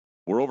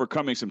we're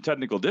overcoming some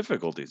technical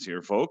difficulties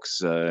here,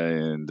 folks,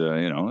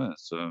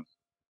 it's.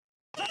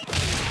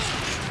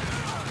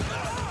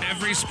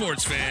 Every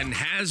sports fan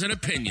has an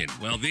opinion.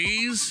 Well,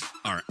 these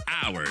are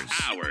ours.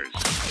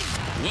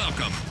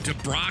 Welcome to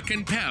Brock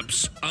and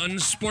Pep's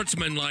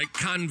Unsportsmanlike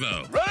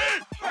Convo.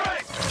 Right.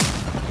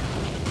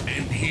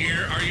 And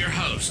here are your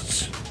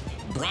hosts,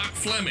 Brock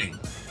Fleming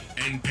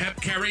and Pep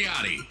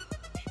Cariotti.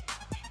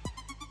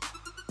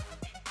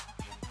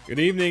 Good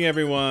evening,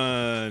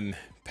 everyone.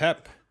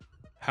 Pep,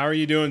 how are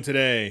you doing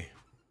today?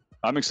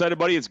 I'm excited,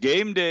 buddy. It's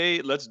game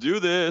day. Let's do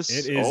this.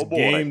 It is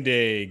game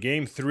day.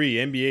 Game 3,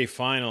 NBA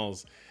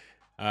Finals.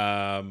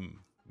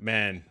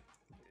 Man,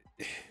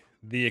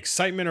 the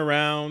excitement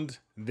around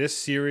this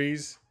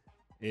series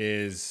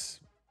is,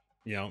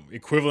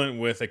 equivalent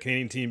with a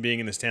Canadian team being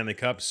in the Stanley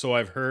Cup. So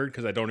I've heard,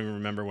 because I don't even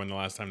remember when the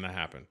last time that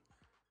happened.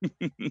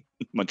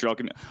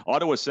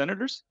 Ottawa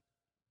Senators?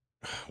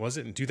 Was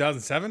it in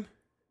 2007?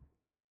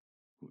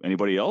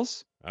 Anybody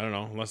else? I don't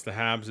know, unless the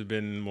Habs have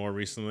been more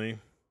recently.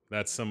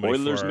 That's somebody.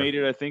 Oilers made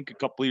it, I think, a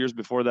couple of years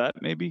before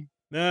that, maybe.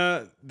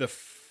 The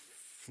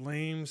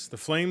Flames. The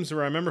Flames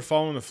were. I remember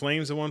following the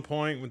Flames at one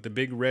point with the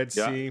big Red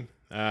Sea.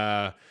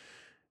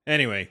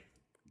 Anyway,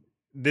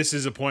 this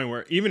is a point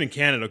where even in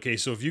Canada. Okay,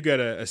 so if you got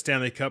a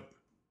Stanley Cup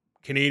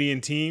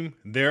Canadian team,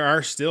 there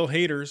are still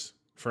haters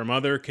from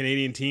other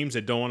Canadian teams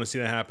that don't want to see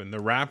that happen. The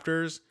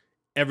Raptors,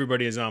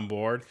 everybody is on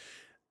board.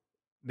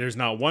 There's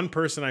not one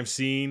person I've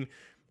seen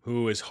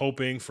who is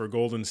hoping for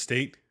Golden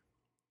State.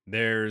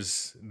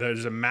 There's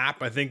a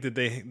map I think that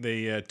they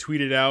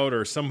tweeted out,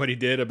 or somebody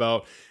did,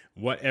 about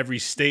what every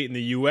state in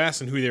the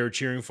U.S. and who they were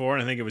cheering for.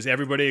 And I think it was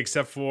everybody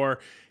except for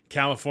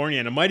California.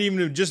 And it might even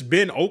have just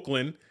been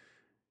Oakland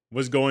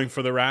was going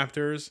for the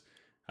Raptors.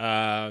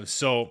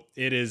 So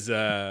it is,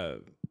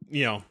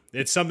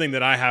 it's something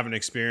that I haven't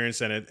experienced,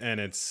 and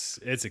it's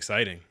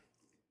exciting.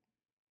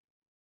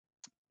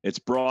 It's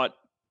brought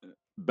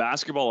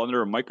basketball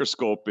under a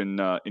microscope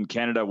in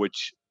Canada,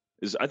 which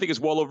I think is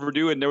well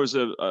overdue. And there was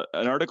an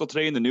article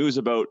today in the news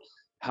about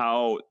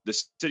how the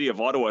city of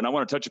Ottawa, and I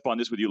want to touch upon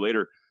this with you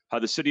later, how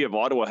the city of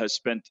Ottawa has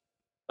spent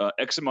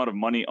X amount of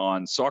money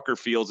on soccer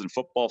fields and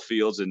football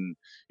fields and,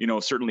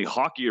 certainly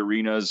hockey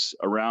arenas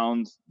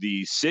around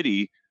the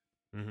city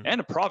and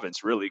a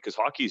province, really, because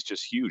hockey is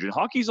just huge. And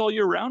hockey's all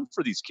year round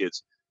for these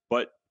kids.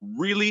 But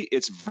really,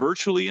 it's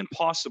virtually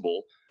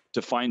impossible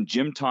to find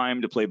gym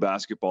time to play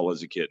basketball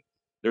as a kid.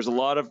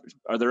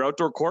 Are there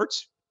outdoor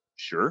courts?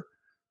 Sure.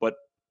 But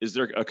is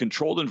there a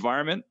controlled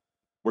environment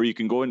where you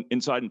can go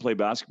inside and play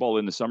basketball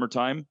in the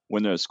summertime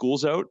when the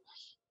school's out?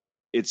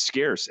 It's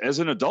scarce. As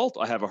an adult,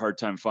 I have a hard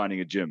time finding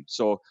a gym.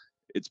 So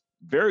it's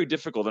very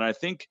difficult. And I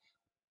think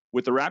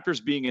with the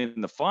Raptors being in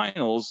the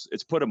finals,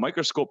 it's put a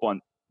microscope on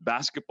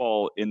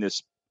basketball in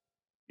this,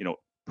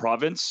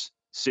 province,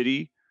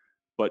 city,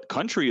 but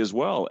country as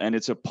well. And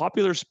it's a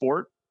popular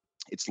sport.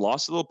 It's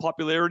lost a little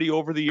popularity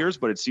over the years,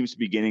 but it seems to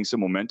be gaining some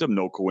momentum.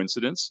 No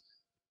coincidence.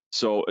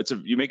 So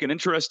you make an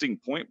interesting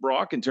point,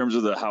 Brock, in terms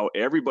of how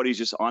everybody's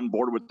just on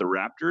board with the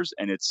Raptors,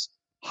 and it's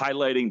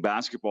highlighting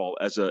basketball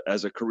as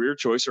a career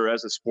choice or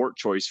as a sport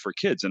choice for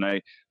kids. And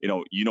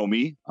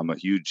me, I'm a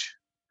huge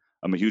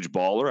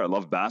baller. I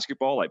love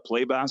basketball. I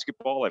play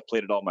basketball. I've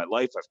played it all my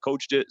life. I've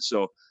coached it.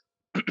 So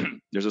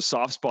there's a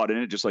soft spot in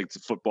it, just like the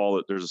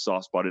football. There's a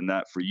soft spot in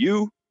that for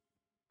you.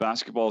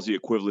 Basketball is the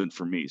equivalent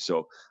for me.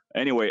 So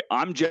anyway,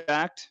 I'm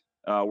jacked.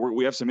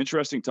 We have some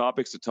interesting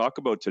topics to talk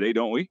about today,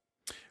 don't we?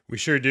 We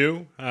sure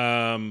do.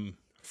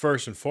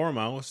 First and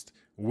foremost,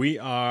 we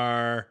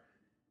are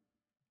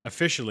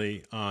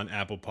officially on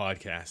Apple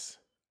Podcasts.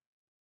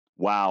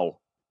 Wow.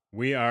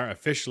 We are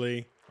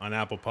officially on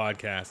Apple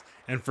Podcasts.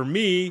 And for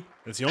me,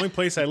 it's the only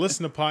place I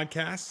listen to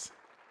podcasts.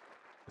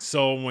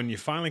 So when you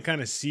finally kind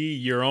of see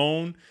your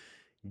own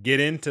get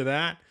into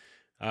that,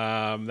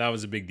 that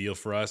was a big deal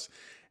for us.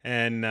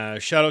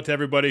 And shout out to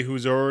everybody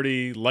who's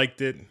already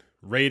liked it,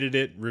 rated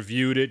it,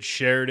 reviewed it,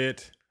 shared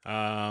it,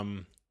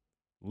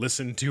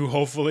 listened to,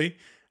 hopefully.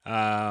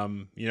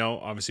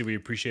 Obviously we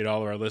appreciate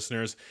all of our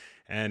listeners.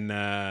 And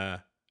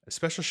a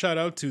special shout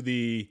out to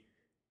the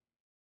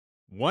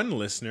one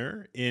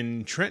listener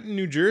in Trenton,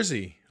 New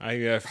Jersey.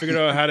 I figured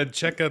out how to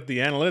check out the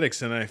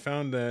analytics, and I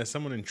found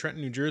someone in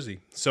Trenton, New Jersey.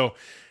 So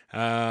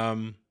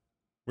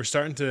we're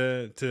starting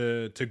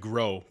to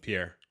grow,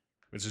 Pierre,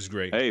 which is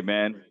great. Hey,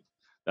 man.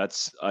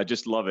 I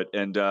just love it.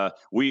 And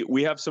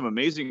we have some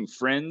amazing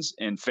friends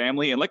and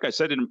family. And like I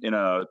said in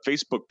a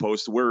Facebook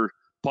post, we're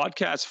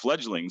podcast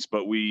fledglings,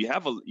 but we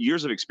have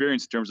years of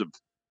experience in terms of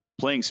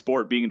playing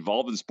sport, being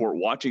involved in sport,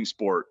 watching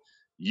sport.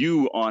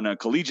 You on a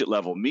collegiate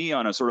level, me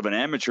on a sort of an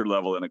amateur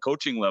level and a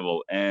coaching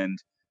level, and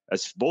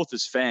both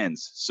as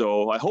fans.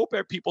 So I hope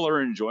that people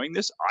are enjoying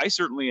this. I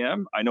certainly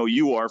am. I know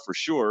you are for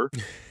sure.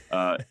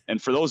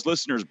 And for those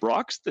listeners,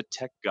 Brock's the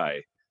tech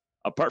guy.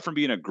 Apart from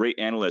being a great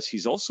analyst,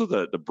 he's also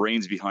the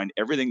brains behind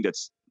everything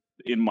that's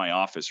in my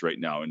office right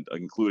now, and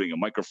including a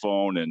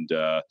microphone and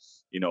an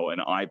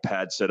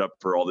iPad set up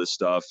for all this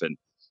stuff. And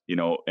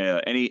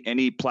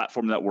any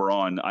platform that we're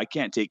on, I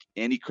can't take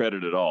any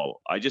credit at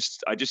all. I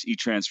just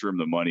e-transfer him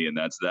the money, and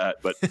that's that.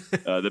 But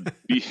the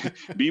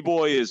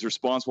B-Boy is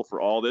responsible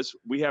for all this.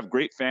 We have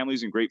great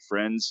families and great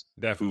friends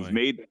Definitely. who've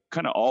made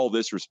kind of all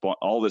this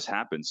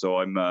happen. So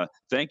I'm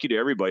thank you to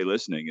everybody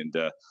listening,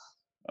 and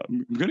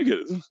I'm gonna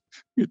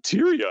get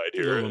teary-eyed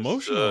here. A little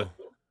emotional.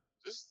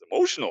 Just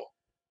emotional.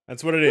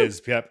 That's what it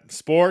is, Pep.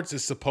 Sports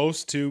is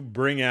supposed to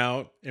bring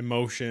out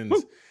emotions.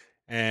 Woo.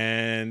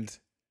 And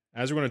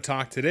as we're going to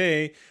talk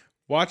today,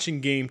 watching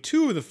game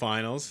 2 of the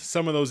finals,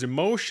 some of those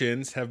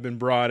emotions have been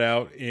brought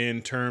out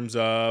in terms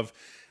of,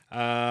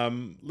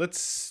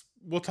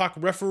 we'll talk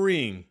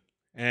refereeing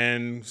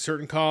and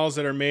certain calls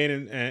that are made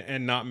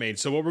and not made.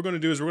 So what we're going to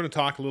do is we're going to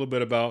talk a little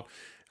bit about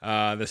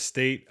the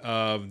state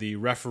of the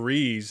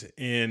referees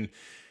in,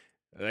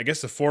 I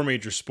guess, the 4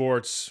 major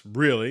sports,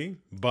 really,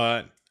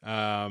 but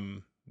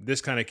this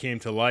kind of came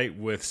to light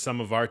with some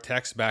of our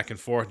texts back and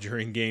forth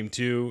during game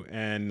 2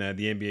 and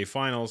the NBA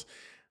finals.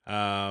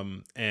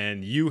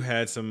 And you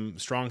had some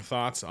strong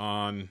thoughts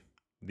on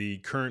the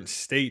current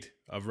state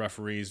of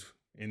referees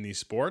in these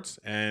sports,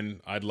 and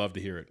I'd love to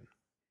hear it.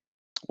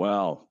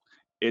 Well,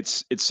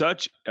 it's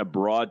such a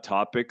broad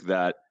topic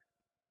that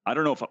I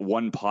don't know if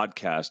one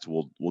podcast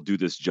will do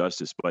this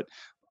justice, but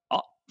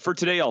for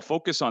today, I'll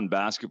focus on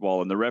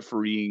basketball and the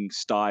refereeing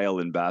style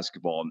in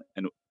basketball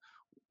and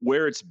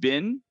where it's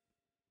been,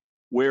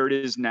 where it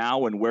is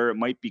now, and where it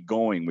might be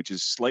going, which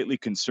is slightly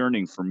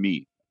concerning for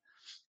me.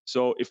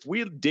 So if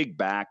we dig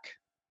back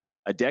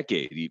a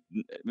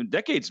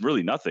decade's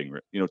really nothing,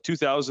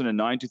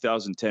 2009,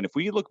 2010. If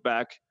we look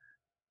back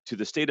to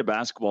the state of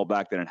basketball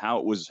back then and how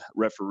it was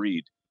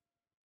refereed,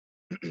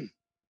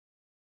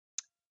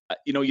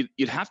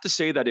 you'd have to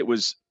say that it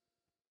was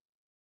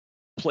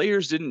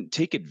players didn't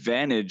take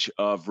advantage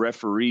of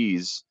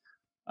referees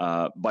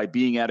by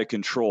being out of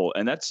control.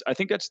 And I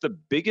think that's the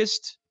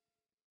biggest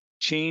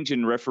change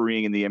in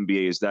refereeing in the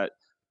NBA is that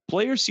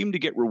players seem to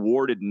get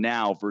rewarded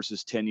now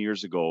versus 10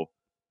 years ago.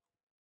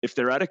 If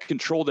they're out of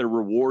control, they're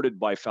rewarded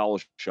by foul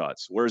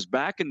shots. Whereas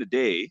back in the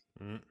day,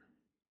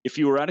 if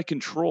you were out of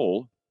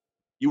control,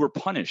 you were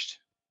punished.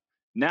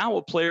 Now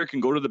a player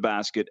can go to the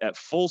basket at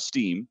full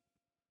steam,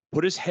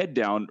 put his head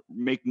down,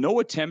 make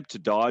no attempt to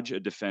dodge a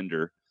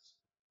defender,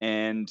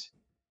 and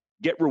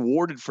get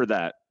rewarded for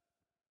that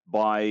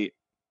by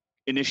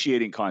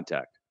initiating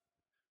contact.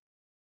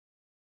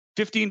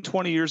 15,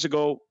 20 years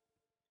ago,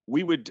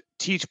 we would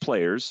teach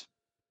players.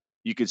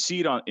 You could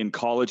see it in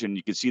college, and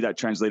you could see that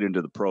translated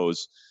into the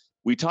pros.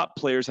 We taught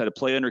players how to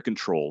play under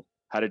control,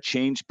 how to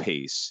change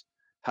pace,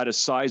 how to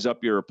size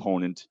up your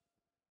opponent.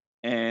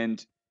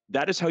 And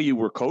that is how you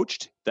were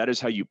coached. That is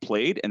how you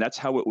played. And that's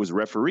how it was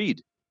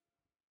refereed.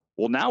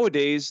 Well,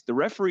 nowadays, the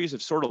referees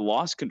have sort of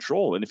lost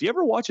control. And if you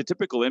ever watch a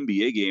typical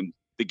NBA game,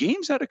 the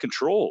game's out of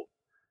control.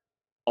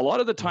 A lot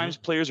of the times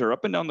players are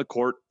up and down the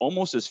court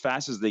almost as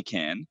fast as they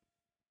can,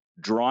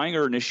 drawing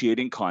or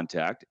initiating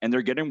contact, and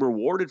they're getting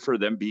rewarded for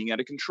them being out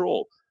of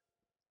control.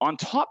 On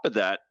top of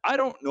that, I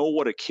don't know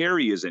what a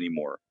carry is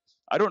anymore.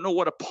 I don't know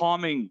what a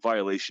palming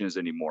violation is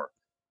anymore.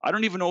 I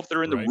don't even know if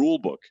they're in the rule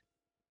book.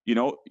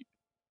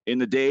 In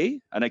the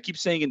day, and I keep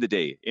saying in the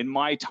day, in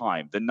my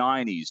time, the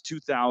 90s,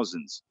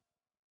 2000s,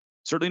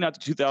 certainly not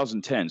the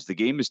 2010s, the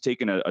game has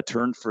taken a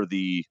turn for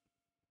the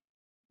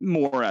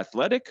more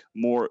athletic,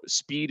 more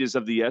speed is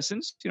of the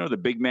essence. The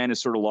big man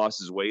has sort of lost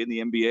his way in the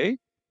NBA.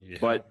 Yeah.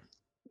 But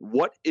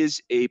what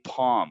is a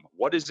palm?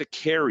 What is a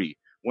carry?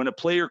 When a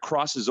player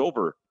crosses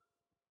over,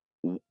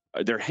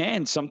 their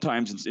hand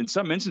sometimes, in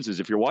some instances,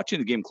 if you're watching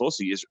the game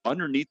closely, is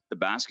underneath the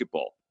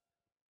basketball.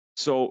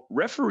 So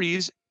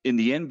referees in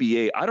the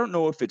NBA, I don't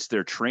know if it's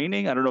their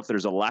training. I don't know if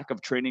there's a lack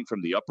of training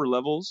from the upper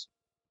levels.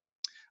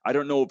 I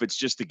don't know if it's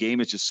just the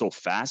game is just so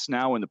fast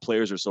now and the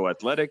players are so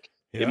athletic.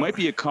 Yeah. It might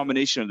be a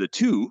combination of the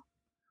two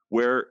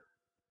where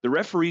the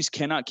referees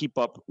cannot keep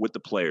up with the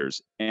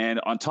players. And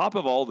on top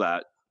of all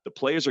that, the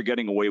players are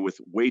getting away with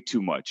way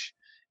too much.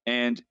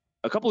 And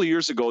a couple of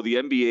years ago, the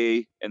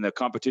NBA and the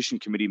competition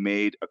committee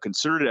made a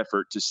concerted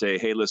effort to say,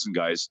 hey, listen,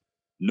 guys,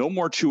 no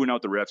more chewing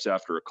out the refs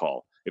after a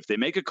call. If they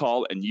make a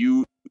call and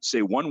you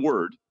say one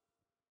word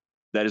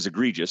that is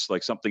egregious,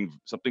 like something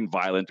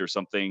violent or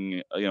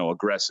something,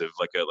 aggressive,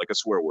 like a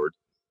swear word,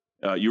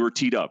 you were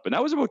teed up. And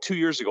that was about 2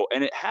 years ago.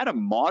 And it had a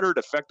moderate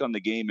effect on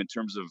the game in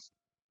terms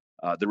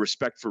of the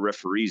respect for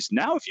referees.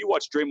 Now, if you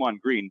watch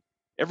Draymond Green,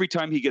 every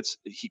time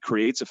he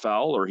creates a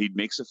foul or he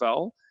makes a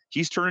foul,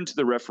 he's turning to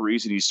the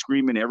referees and he's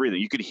screaming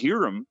everything. You could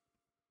hear him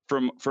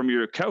from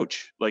your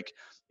couch. Like,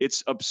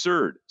 it's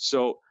absurd.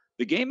 So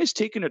the game has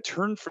taken a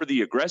turn for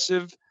the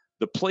aggressive.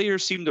 The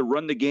players seem to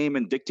run the game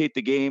and dictate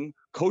the game.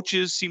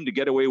 Coaches seem to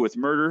get away with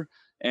murder.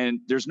 And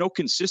there's no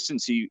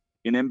consistency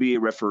in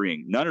NBA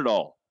refereeing, none at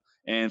all.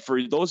 And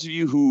for those of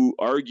you who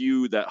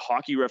argue that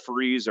hockey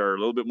referees are a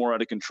little bit more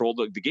out of control,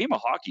 the game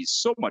of hockey is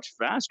so much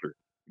faster.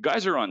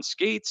 Guys are on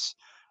skates.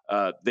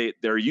 They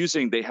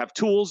have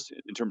tools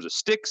in terms of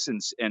sticks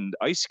and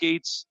ice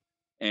skates,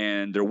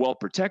 and they're well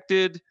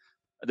protected.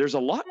 There's a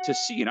lot to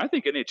see, and I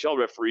think NHL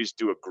referees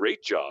do a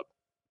great job.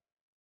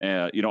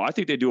 I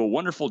think they do a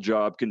wonderful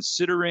job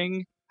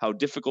considering how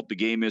difficult the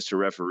game is to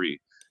referee.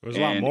 There's a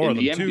lot And more in of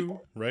the them too,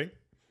 right?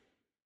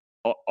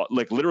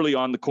 Like literally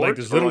on the court, Like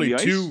there's or on literally the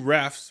ice? 2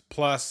 refs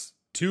plus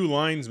 2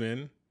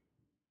 linesmen.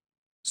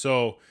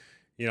 So,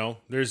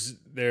 there's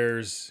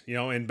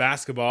in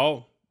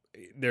basketball,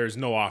 there's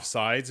no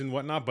offsides and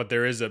whatnot, but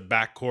there is a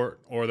backcourt,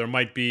 or there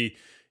might be,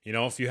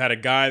 if you had a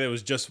guy that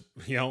was just,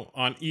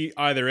 on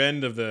either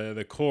end of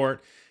the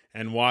court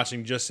and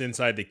watching just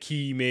inside the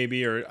key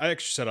maybe, or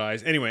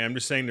exercise. Anyway, I'm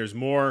just saying there's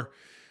more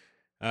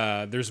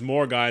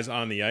guys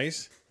on the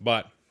ice,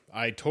 but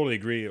I totally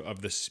agree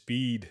of the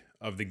speed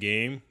of the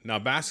game. Now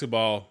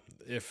basketball,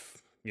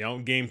 if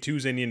game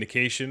 2's any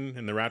indication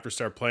and the Raptors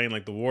start playing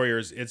like the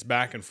Warriors, it's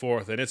back and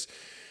forth, and it's,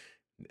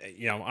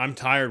 I'm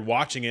tired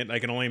watching it. I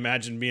can only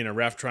imagine being a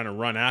ref trying to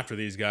run after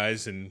these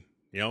guys and,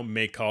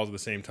 make calls at the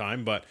same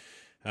time. But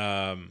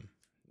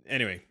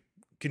anyway,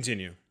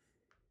 continue.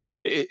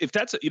 If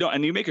that's,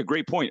 and you make a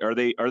great point. Are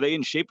they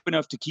in shape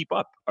enough to keep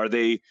up? Are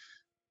they,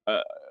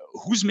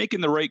 who's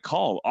making the right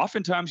call?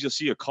 Oftentimes you'll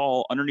see a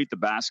call underneath the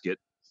basket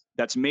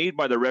that's made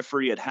by the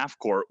referee at half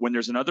court when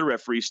there's another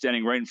referee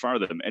standing right in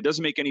front of them. It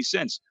doesn't make any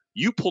sense.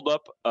 You pulled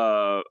up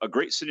a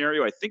great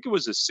scenario. I think it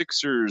was the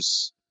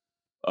Sixers,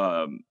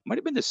 might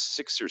have been the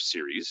Sixers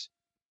series,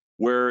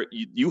 where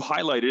you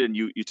highlighted and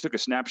you took a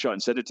snapshot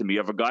and sent it to me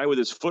of a guy with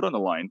his foot on the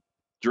line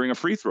during a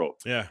free throw.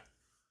 Yeah.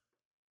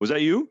 Was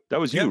that you? That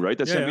was you, right?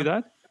 That sent me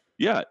that?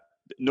 Yeah.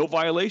 No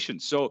violation.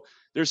 So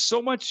there's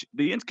so much,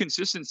 the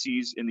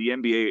inconsistencies in the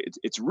NBA,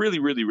 it's really,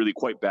 really, really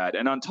quite bad.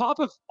 And on top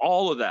of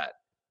all of that,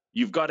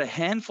 you've got a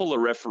handful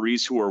of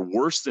referees who are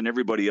worse than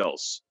everybody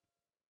else.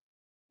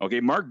 Okay,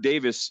 Mark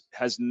Davis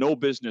has no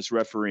business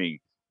refereeing.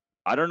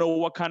 I don't know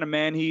what kind of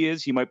man he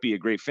is. He might be a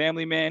great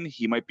family man.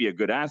 He might be a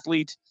good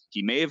athlete.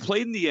 He may have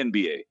played in the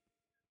NBA.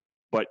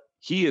 But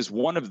he is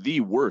one of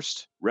the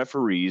worst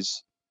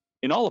referees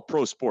in all of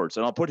pro sports.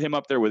 And I'll put him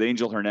up there with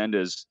Angel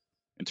Hernandez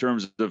in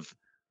terms of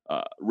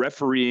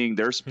refereeing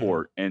their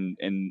sport and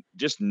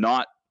just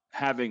not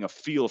having a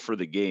feel for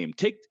the game.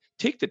 Take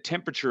the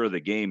temperature of the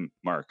game,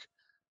 Mark.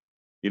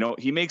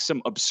 He makes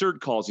some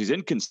absurd calls. He's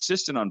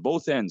inconsistent on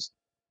both ends.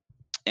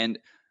 And,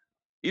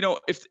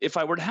 if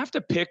I were to have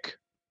to pick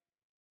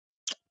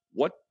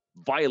what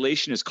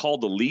violation is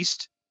called the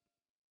least,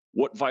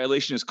 what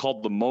violation is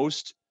called the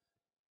most,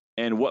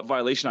 and what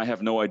violation I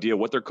have no idea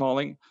what they're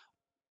calling,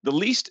 the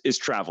least is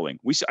traveling.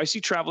 I see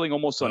traveling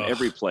almost on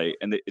every play,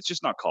 and it's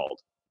just not called.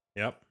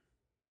 Yep.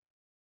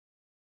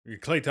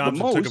 Klay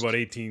Thompson took about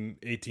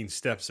 18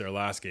 steps there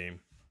last game.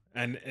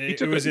 And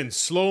it was in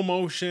slow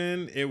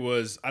motion. It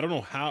was, I don't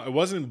know how, it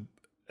wasn't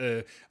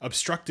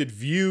obstructed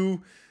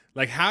view.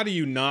 Like, how do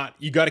you not,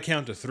 you got to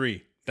count to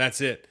 3.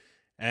 That's it.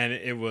 And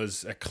it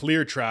was a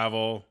clear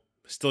travel.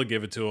 Still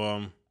give it to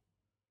him.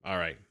 All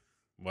right.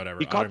 Whatever.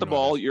 He caught the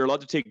ball. You're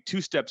allowed to take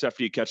 2 steps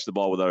after you catch the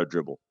ball without a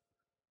dribble.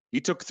 He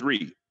took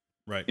 3.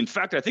 Right. In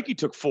fact, I think he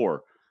took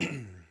 4.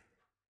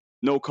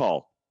 No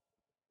call.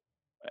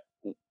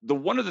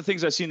 One of the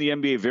things I see in the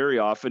NBA very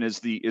often is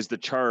the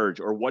charge,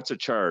 or what's a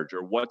charge,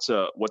 or what's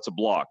a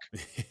block.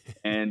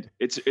 And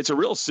it's a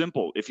real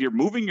simple. If you're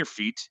moving your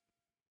feet,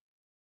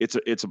 it's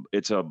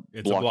a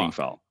blocking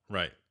foul.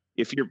 Right.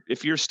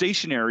 If you're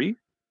stationary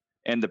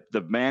and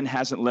the man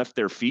hasn't left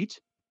their feet,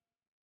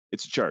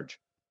 it's a charge.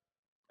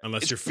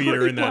 Unless your feet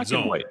are in that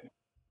zone.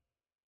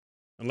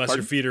 Unless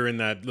Pardon? your feet are in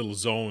that little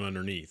zone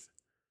underneath.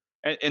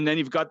 And then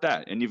you've got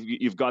that, and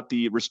you've got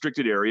the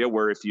restricted area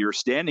where if you're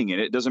standing in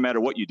it, it doesn't matter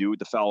what you do,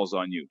 the foul is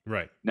on you.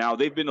 Right. Now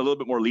they've been a little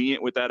bit more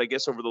lenient with that, I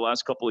guess, over the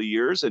last couple of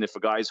years. And if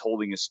a guy's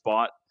holding his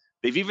spot,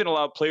 they've even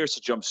allowed players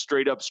to jump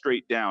straight up,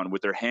 straight down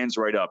with their hands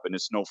right up, and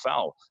it's no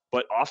foul.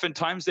 But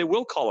oftentimes they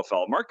will call a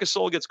foul. Marc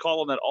Gasol gets called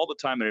on that all the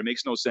time, and it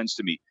makes no sense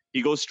to me.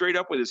 He goes straight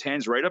up with his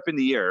hands right up in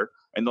the air,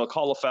 and they'll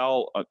call a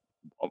foul,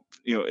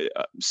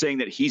 saying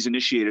that he's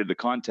initiated the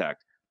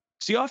contact.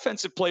 It's the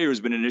offensive player who's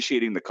been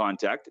initiating the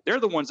contact. They're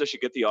the ones that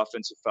should get the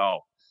offensive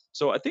foul.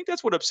 So I think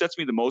that's what upsets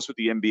me the most with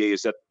the NBA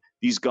is that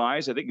these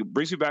guys, I think it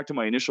brings me back to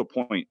my initial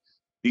point.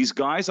 These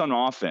guys on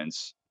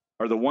offense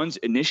are the ones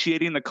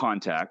initiating the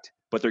contact,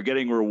 but they're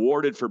getting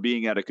rewarded for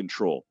being out of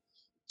control.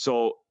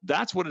 So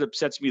that's what it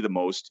upsets me the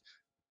most.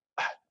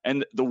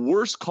 And the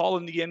worst call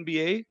in the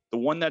NBA, the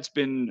one that's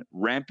been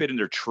rampant and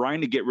they're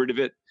trying to get rid of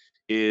it,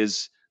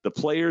 is the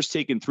players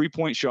taking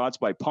 3-point shots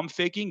by pump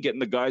faking,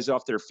 getting the guys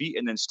off their feet,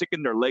 and then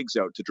sticking their legs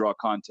out to draw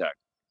contact.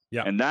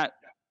 Yeah. And that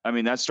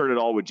started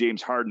all with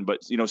James Harden. But,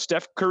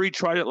 Steph Curry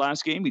tried it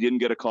last game. He didn't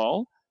get a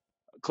call.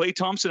 Klay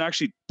Thompson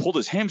actually pulled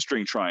his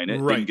hamstring trying it,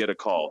 didn't get a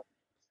call.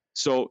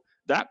 So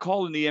that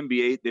call in the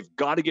NBA, they've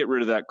got to get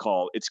rid of that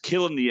call. It's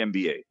killing the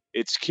NBA.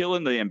 It's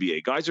killing the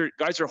NBA. Guys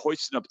are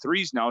hoisting up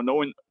threes now,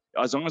 knowing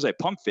as long as I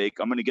pump fake,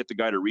 I'm going to get the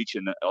guy to reach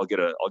and I'll get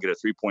a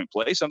 3-point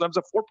play, sometimes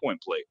a 4-point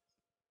play.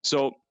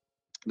 So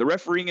the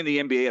refereeing in the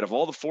NBA, out of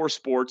all the 4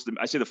 sports,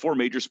 I say the 4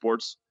 major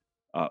sports,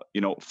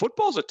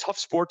 football's a tough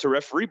sport to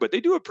referee, but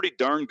they do a pretty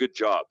darn good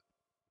job.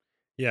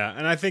 Yeah,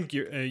 and I think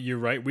you're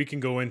right. We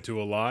can go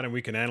into a lot and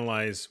we can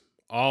analyze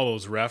all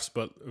those refs,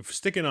 but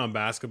sticking on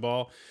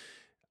basketball,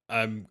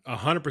 I'm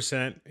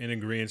 100% in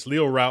agreement.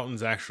 Leo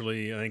Routen's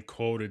actually, I think,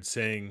 quoted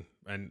saying,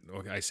 and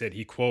I said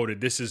he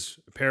quoted, this is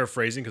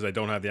paraphrasing because I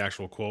don't have the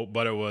actual quote,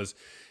 but it was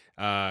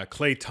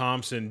Klay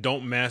Thompson,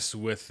 don't mess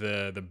with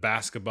the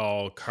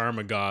basketball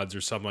karma gods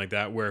or something like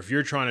that, where if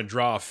you're trying to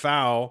draw a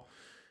foul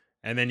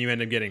and then you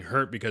end up getting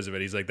hurt because of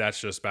it, he's like,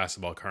 that's just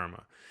basketball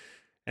karma.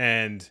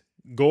 And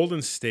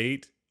Golden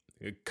State,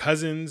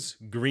 Cousins,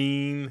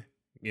 Green,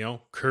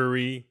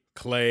 Curry,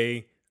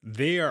 Klay,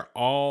 they are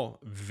all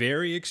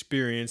very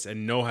experienced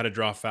and know how to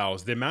draw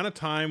fouls. The amount of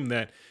time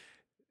that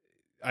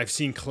I've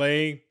seen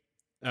Klay,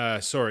 I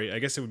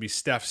guess it would be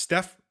Steph.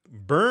 Steph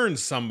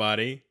burns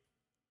somebody,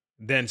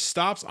 then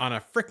stops on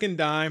a freaking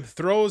dime,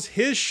 throws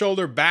his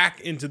shoulder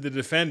back into the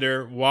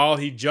defender while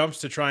he jumps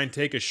to try and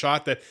take a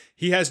shot that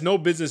he has no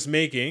business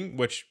making,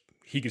 which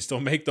he can still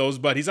make those,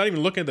 but he's not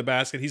even looking at the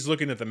basket. He's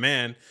looking at the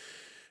man.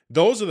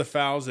 Those are the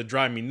fouls that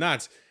drive me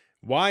nuts.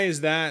 Why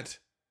is that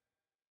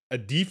a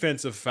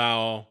defensive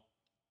foul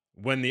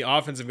when the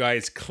offensive guy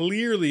is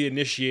clearly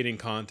initiating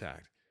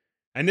contact?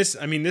 And this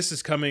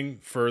is coming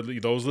for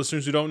those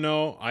listeners who don't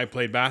know. I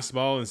played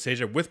basketball in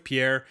Seja with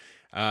Pierre.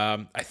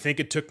 I think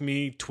it took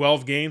me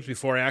 12 games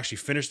before I actually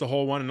finished the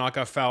whole one and not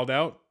got fouled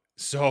out.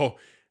 So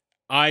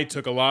I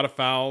took a lot of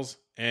fouls,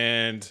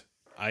 and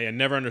I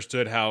never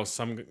understood how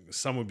some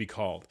would be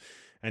called.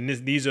 And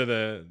these are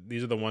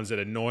the ones that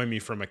annoy me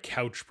from a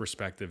couch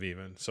perspective,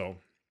 even. So.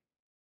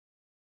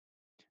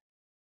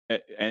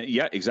 And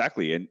yeah,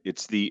 exactly. And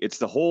it's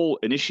the whole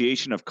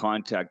initiation of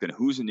contact and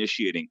who's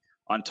initiating.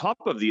 On top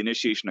of the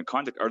initiation of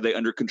contact, are they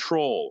under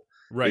control?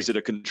 Right. Is it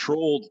a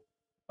controlled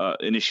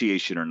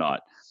initiation or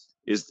not?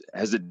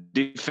 Has the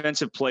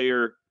defensive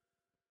player,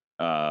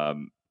 I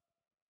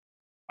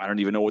don't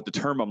even know what the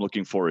term I'm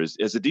looking for is.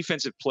 Has the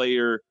defensive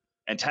player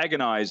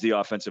antagonized the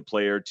offensive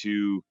player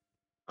to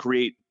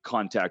create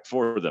contact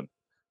for them?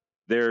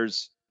 There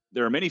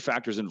are many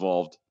factors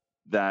involved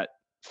that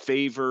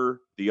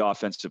favor the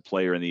offensive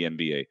player in the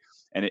NBA.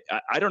 And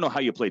I don't know how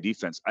you play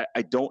defense.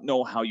 I don't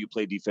know how you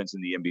play defense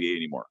in the NBA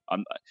anymore.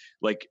 I'm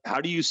like, how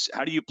do you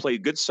play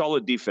good,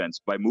 solid defense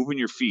by moving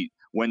your feet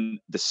when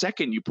the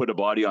second you put a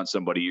body on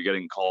somebody, you're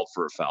getting called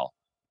for a foul?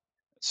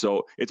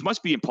 So it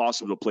must be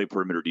impossible to play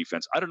perimeter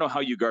defense. I don't know how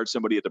you guard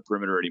somebody at the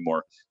perimeter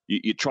anymore.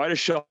 You try to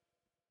shuffle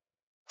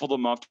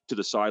them off to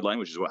the sideline,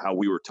 which is how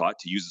we were taught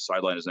to use the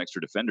sideline as an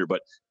extra defender. But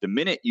the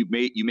minute you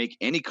make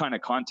any kind of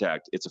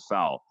contact, it's a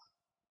foul.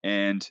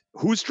 And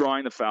who's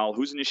drawing the foul,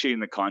 who's initiating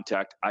the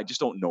contact, I just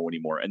don't know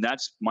anymore. And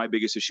that's my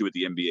biggest issue with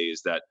the NBA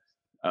is that,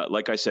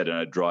 like I said, and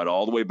I draw it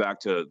all the way back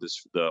to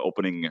the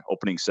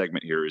opening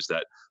segment here, is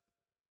that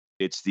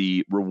it's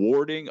the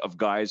rewarding of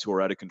guys who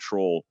are out of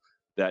control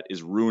that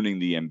is ruining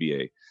the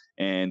NBA.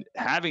 And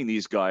having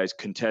these guys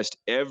contest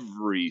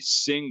every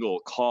single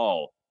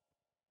call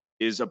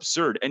is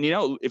absurd. And,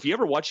 if you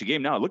ever watch a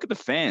game now, look at the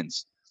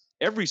fans.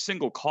 Every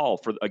single call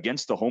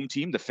against the home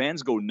team, the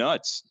fans go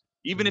nuts.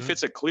 Even if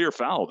it's a clear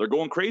foul, they're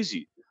going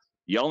crazy,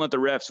 yelling at the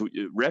refs.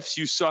 Refs,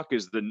 you suck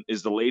is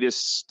the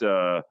latest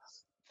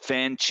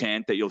fan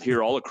chant that you'll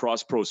hear all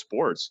across pro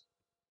sports.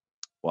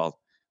 Well,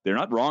 they're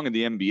not wrong in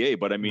the NBA,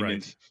 but I mean,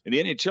 right. in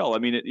the NHL, I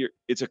mean,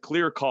 it's a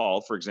clear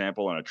call, for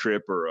example, on a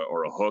trip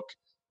or a hook,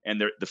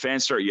 and the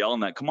fans start yelling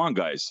that, come on,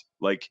 guys.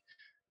 Like,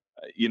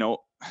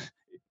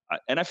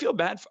 and I feel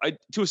bad.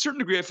 To a certain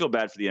degree, I feel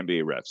bad for the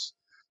NBA refs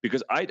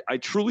because I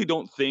truly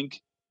don't think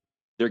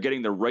they're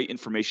getting the right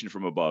information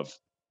from above.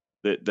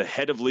 The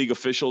head of league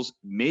officials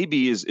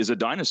maybe is a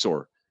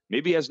dinosaur.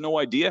 Maybe he has no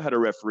idea how to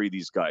referee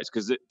these guys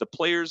because the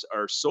players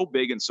are so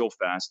big and so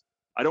fast.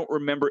 I don't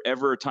remember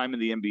ever a time in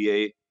the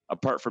NBA,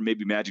 apart from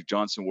maybe Magic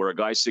Johnson, where a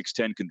guy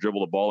 6'10" can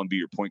dribble the ball and be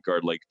your point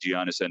guard like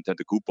Giannis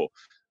Antetokounmpo.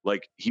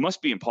 Like, he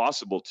must be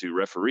impossible to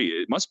referee.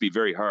 It must be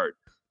very hard.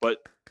 But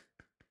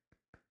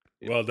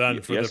well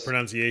done for the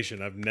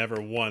pronunciation. I've never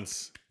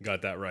once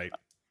got that right.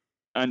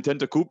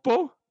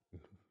 Antetokounmpo?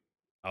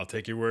 I'll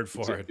take your word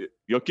for it.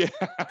 Okay.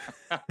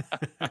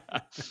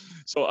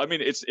 So I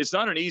mean, it's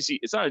not an easy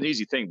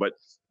thing, but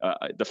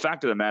the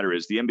fact of the matter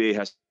is the NBA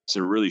has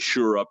to really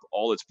shore up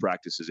all its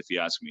practices, if you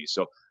ask me.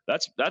 So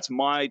that's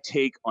my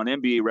take on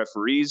NBA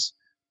referees.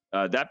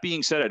 That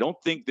being said, I don't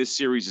think this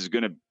series is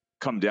going to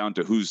come down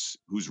to who's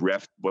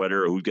ref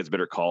better or who gets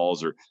better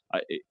calls, or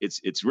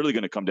it's really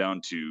going to come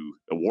down to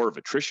a war of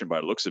attrition by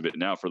the looks of it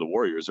now for the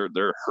Warriors.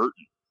 They're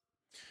hurting,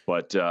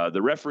 but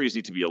the referees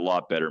need to be a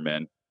lot better,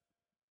 man.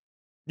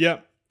 Yeah.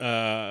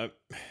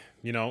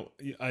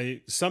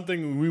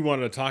 Something we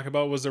wanted to talk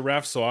about was the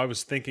refs. So I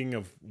was thinking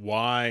of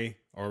why,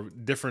 or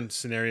different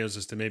scenarios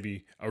as to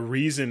maybe a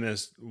reason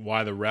as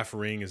why the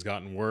refereeing has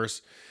gotten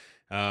worse.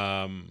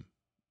 A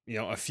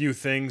few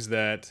things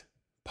that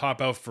pop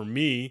out for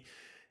me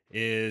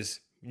is,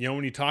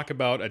 when you talk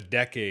about a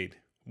decade,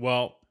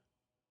 well,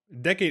 a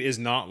decade is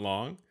not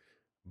long,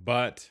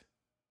 but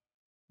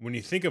when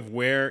you think of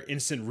where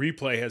instant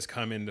replay has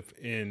come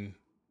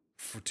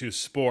to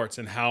sports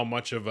and how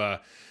much of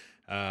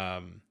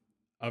an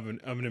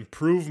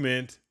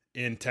improvement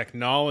in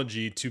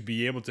technology to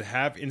be able to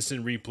have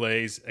instant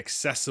replays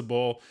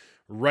accessible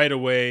right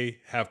away,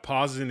 have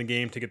pauses in the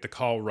game to get the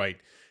call right.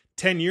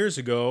 10 years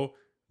ago,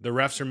 the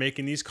refs are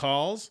making these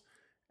calls,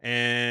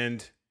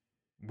 and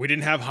we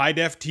didn't have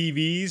high-def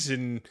TVs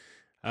and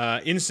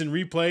instant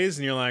replays,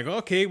 and you're like,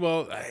 okay,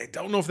 well, I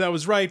don't know if that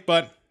was right,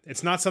 but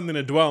it's not something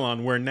to dwell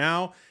on, where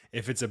now,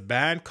 if it's a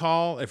bad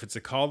call, if it's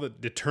a call that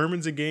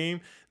determines a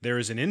game, there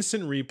is an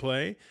instant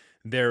replay,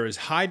 there is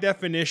high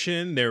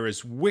definition, there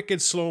is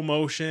wicked slow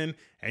motion,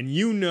 and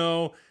you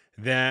know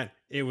that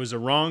it was a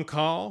wrong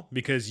call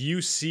because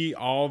you see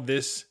all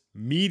this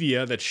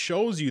media that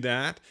shows you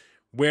that,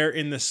 where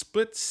in the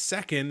split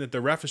second that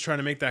the ref is trying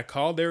to make that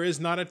call, there is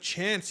not a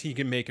chance he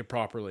can make it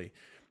properly,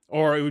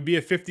 or it would be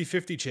a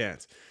 50-50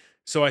 chance.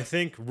 So I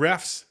think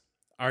refs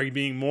are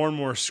being more and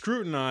more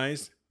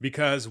scrutinized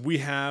because we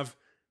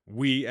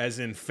as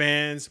in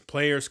fans,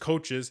 players,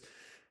 coaches,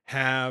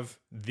 have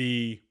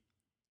the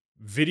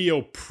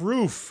video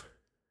proof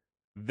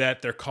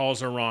that their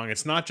calls are wrong.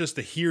 It's not just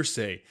a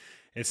hearsay.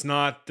 It's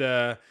not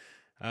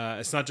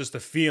just a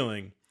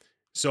feeling.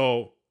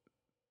 So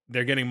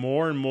they're getting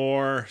more and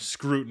more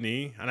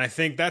scrutiny, and I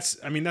think that's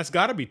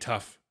got to be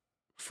tough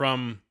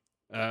from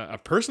a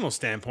personal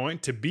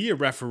standpoint to be a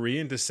referee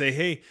and to say,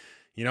 hey,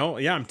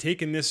 I'm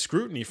taking this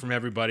scrutiny from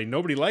everybody.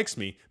 Nobody likes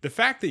me. The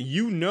fact that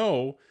you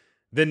know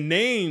the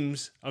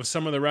names of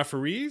some of the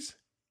referees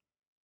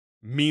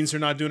means they're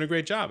not doing a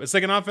great job. It's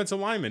like an offensive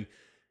lineman.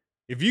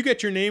 If you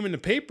get your name in the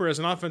paper as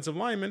an offensive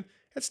lineman,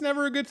 it's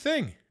never a good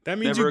thing. That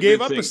means you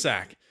gave up a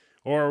sack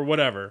or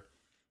whatever.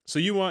 So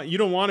you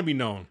don't want to be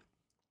known.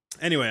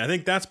 Anyway, I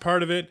think that's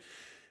part of it.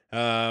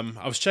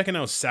 I was checking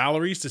out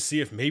salaries to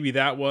see if maybe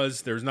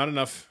there's not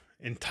enough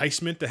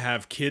enticement to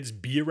have kids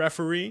be a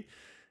referee.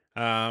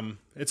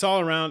 It's all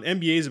around.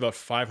 NBA is about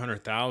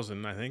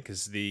 $500,000, I think,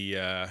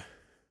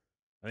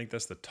 I think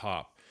that's the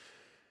top,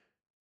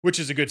 which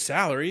is a good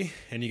salary,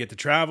 and you get to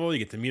travel, you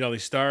get to meet all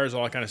these stars,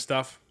 all that kind of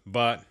stuff.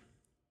 But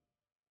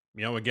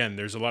again,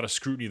 there's a lot of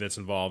scrutiny that's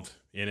involved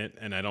in it,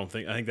 and I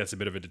think that's a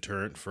bit of a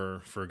deterrent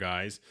for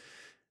guys.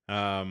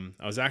 I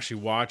was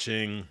actually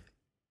watching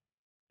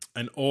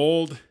an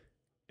old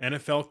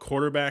NFL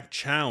quarterback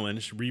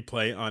challenge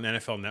replay on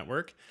NFL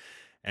Network,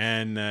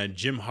 and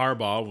Jim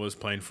Harbaugh was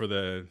playing for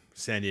the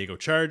San Diego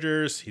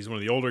Chargers. He's one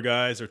of the older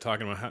guys. They're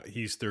talking about how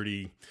he's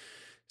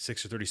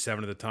 36 or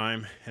 37 at the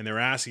time, and they're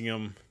asking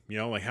him,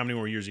 like, how many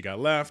more years you got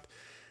left?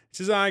 He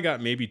says, I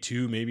got maybe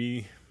 2,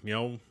 maybe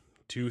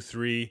 2,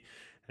 3.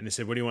 And they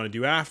said, what do you want to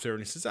do after?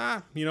 And he says,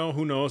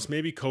 who knows?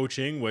 Maybe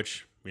coaching,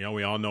 which, we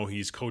all know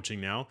he's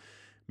coaching now.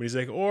 But he's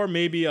like, or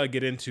maybe I'll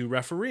get into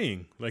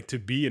refereeing, like to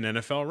be an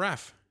NFL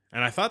ref.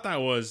 And I thought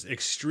that was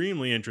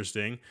extremely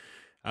interesting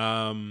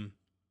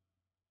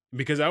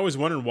because I was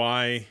wondering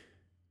why,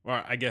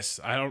 or I guess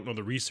I don't know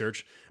the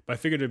research, but I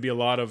figured there'd be a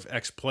lot of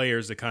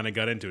ex-players that kind of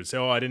got into it. Say,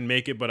 I didn't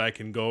make it, but I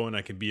can go and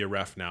I can be a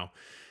ref now.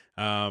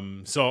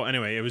 So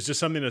anyway, it was just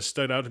something that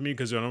stood out to me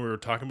because I know we were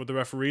talking about the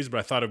referees, but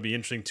I thought it'd be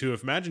interesting too.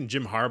 Imagine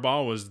Jim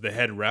Harbaugh was the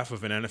head ref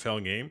of an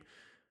NFL game.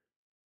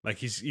 Like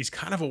he's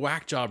kind of a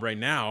whack job right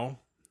now.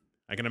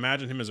 I can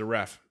imagine him as a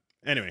ref.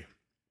 Anyway.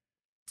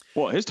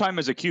 Well, his time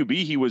as a QB,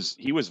 he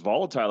was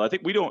volatile. I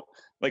think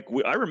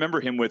I remember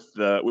him with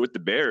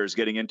the Bears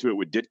getting into it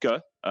with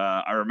Ditka.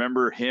 I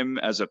remember him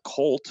as a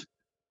Colt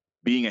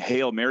being a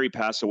Hail Mary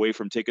pass away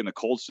from taking the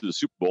Colts to the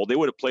Super Bowl. They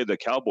would have played the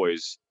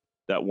Cowboys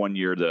that one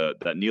year,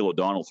 that Neil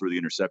O'Donnell threw the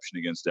interception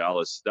against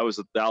Dallas. That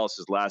was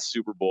Dallas's last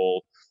Super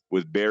Bowl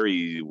with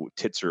Barry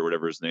Titzer, or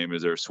whatever his name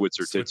is, or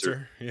Switzer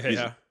Titzer. Yeah, He's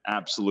an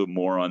absolute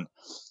moron.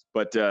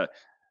 But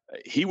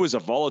he was a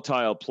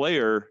volatile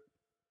player,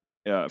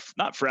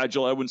 not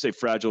fragile. I wouldn't say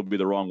fragile would be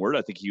the wrong word.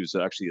 I think he was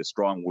actually a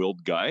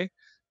strong-willed guy,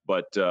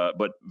 but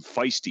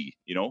feisty,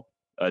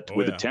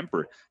 with a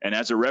temper. And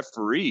as a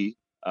referee,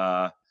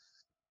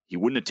 he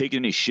wouldn't have taken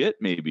any shit,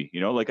 maybe.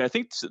 I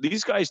think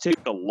these guys take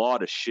a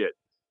lot of shit.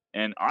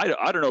 And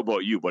I don't know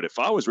about you, but if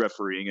I was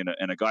refereeing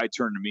and a guy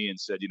turned to me and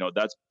said,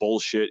 that's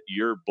bullshit,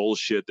 you're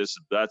bullshit,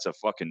 that's a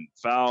fucking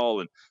foul,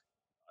 and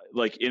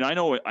I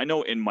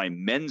know in my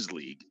men's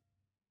league,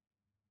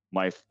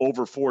 my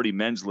over 40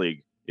 men's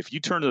league, if you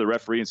turn to the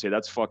referee and say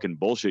that's fucking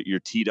bullshit, you're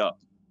teed up.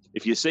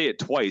 If you say it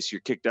twice, you're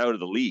kicked out of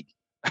the league.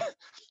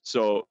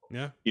 So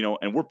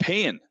and we're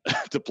paying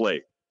to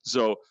play.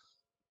 So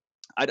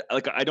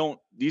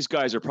these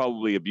guys are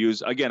probably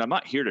abused. Again, I'm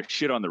not here to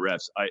shit on the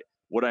refs.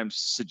 What I'm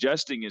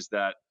suggesting is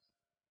that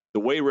the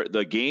way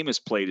the game is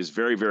played is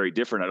very, very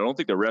different. I don't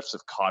think the refs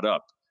have caught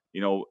up.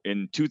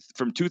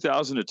 From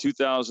 2000 to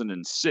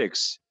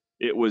 2006,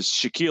 it was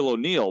Shaquille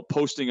O'Neal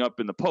posting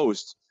up in the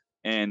post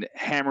and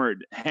hammering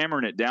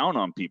it down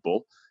on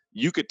people.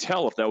 You could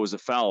tell if that was a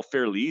foul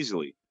fairly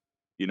easily,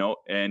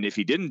 and if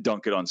he didn't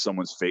dunk it on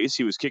someone's face,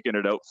 he was kicking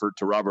it out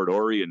to Robert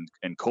Horry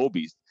and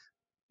Kobe.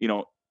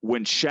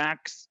 When Shaq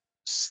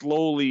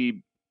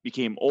slowly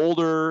became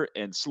older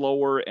and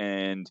slower,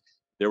 and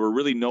there were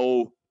really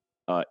no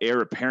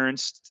heir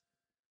apparents,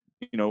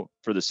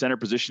 for the center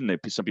position.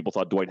 Some people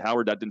thought Dwight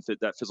Howard, that didn't fit.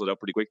 That fizzled out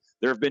pretty quick.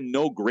 There have been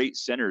no great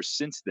centers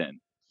since then.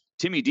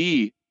 Tim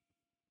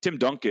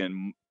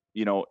Duncan,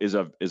 is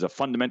a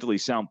fundamentally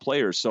sound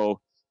player. So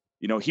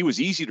he was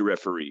easy to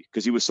referee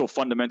because he was so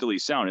fundamentally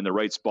sound in the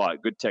right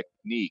spot, good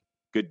technique,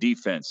 good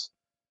defense.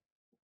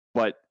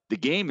 But the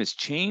game has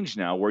changed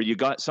now where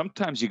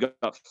sometimes you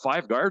got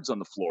 5 guards on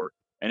the floor,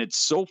 and it's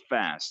so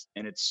fast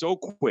and it's so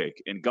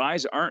quick, and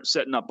guys aren't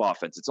setting up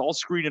offense. It's all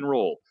screen and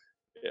roll.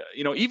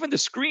 Even the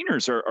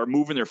screeners are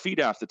moving their feet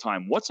half the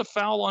time. What's a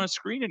foul on a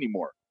screen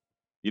anymore?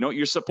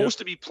 You're supposed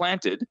to be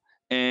planted,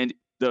 and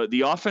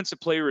the offensive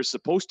player is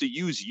supposed to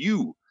use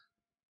you.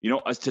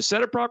 To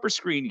set a proper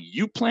screen,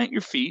 you plant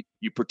your feet,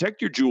 you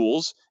protect your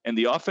jewels, and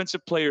the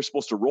offensive player is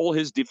supposed to roll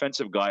his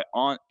defensive guy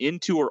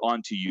into or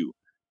onto you.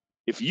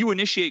 If you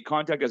initiate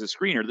contact as a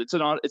screener,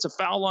 it's a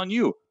foul on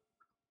you.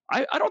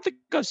 I don't think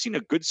I've seen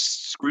a good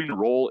screen and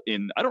roll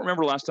I don't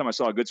remember the last time I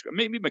saw a good screen.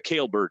 Maybe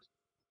Mikhail Bird.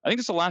 I think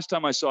it's the last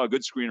time I saw a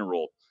good screen and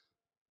roll.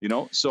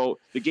 So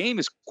the game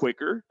is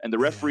quicker, and the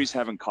referees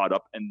haven't caught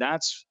up, and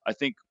that's, I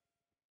think,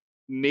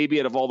 maybe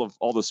out of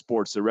all the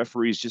sports, the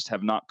referees just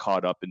have not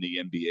caught up in the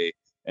NBA.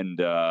 And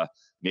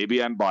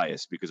maybe I'm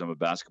biased because I'm a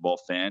basketball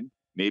fan.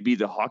 Maybe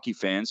the hockey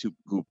fans who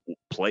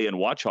play and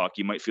watch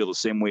hockey might feel the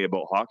same way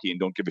about hockey and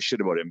don't give a shit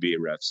about NBA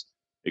refs.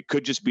 It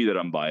could just be that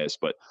I'm biased,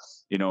 but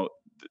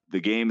the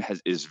game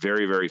is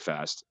very, very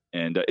fast,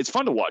 and it's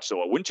fun to watch.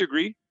 So wouldn't you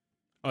agree?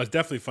 Oh, it's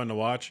definitely fun to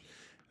watch.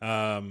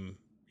 I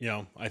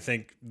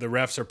think the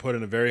refs are put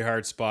in a very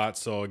hard spot.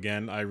 So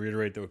again, I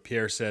reiterate that what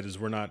Pierre said is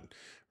we're not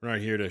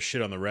here to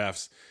shit on the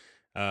refs.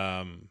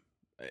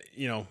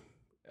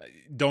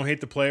 Don't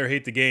hate the player,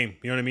 hate the game.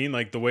 You know what I mean?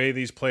 Like the way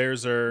these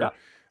players are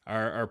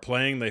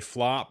playing, they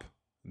flop,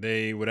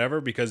 they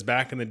whatever, because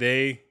back in the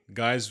day,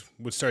 guys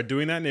would start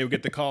doing that and they would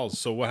get the calls.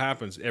 So what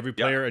happens? Every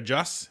player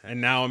adjusts, and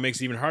now it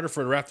makes it even harder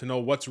for the ref to know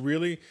what's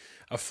really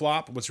a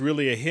flop, what's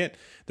really a hit.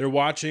 They're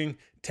watching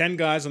 10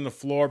 guys on the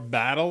floor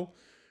battle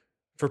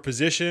for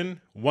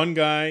position. One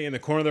guy in the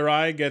corner of their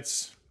eye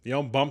gets,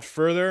 bumped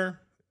further.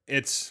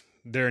 It's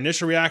their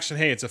initial reaction,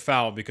 hey, it's a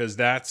foul, because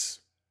that's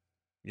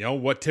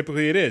what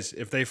typically it is.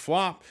 If they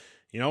flop,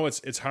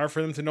 it's hard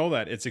for them to know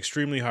that. It's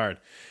extremely hard.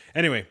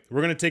 Anyway,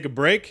 we're going to take a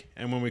break,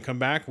 and when we come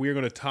back, we are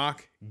going to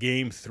talk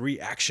Game 3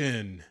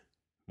 action.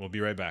 We'll be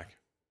right back.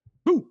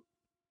 Woo.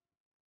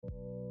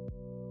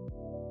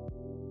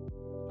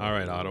 All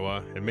right,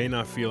 Ottawa. It may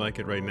not feel like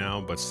it right now,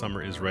 but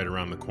summer is right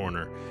around the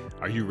corner.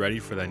 Are you ready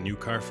for that new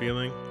car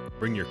feeling?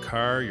 Bring your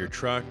car, your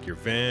truck, your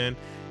van,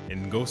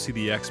 and go see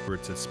the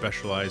experts at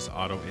Specialized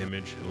Auto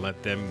Image and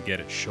let them get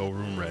it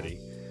showroom ready.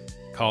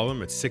 Call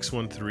them at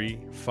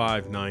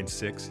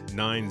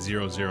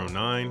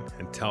 613-596-9009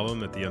 and tell them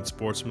that the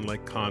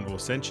Unsportsmanlike Convo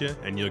sent you,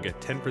 and you'll get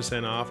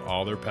 10% off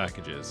all their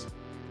packages.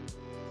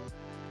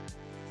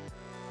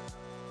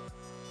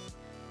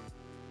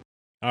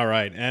 All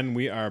right, and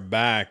we are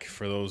back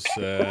for those.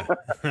 It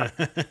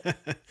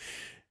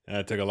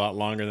took a lot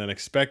longer than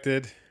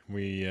expected.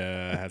 We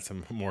had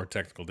some more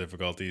technical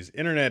difficulties.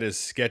 Internet is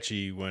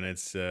sketchy when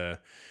it's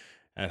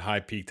at high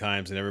peak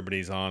times and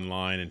everybody's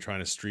online and trying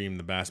to stream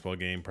the basketball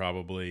game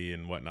probably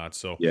and whatnot.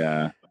 So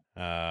yeah.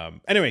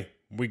 Anyway,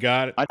 we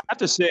got it. I'd have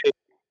to say,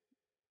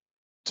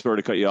 sorry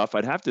to cut you off.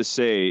 I'd have to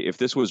say, if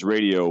this was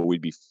radio,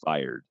 we'd be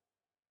fired.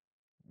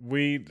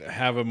 We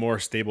have a more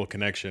stable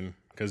connection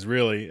because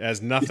really it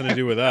has nothing to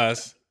do with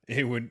us.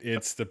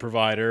 It's the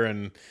provider,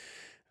 and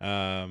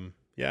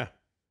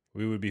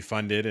we would be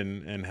funded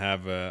and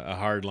have a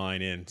hard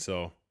line in.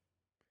 So,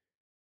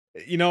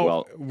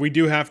 we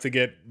do have to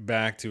get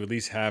back to at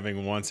least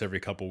having once every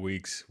couple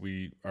weeks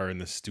we are in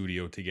the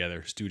studio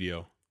together,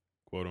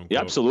 quote unquote.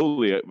 Yeah,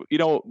 absolutely.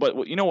 But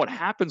what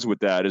happens with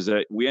that is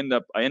that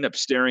I end up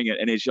staring at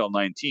NHL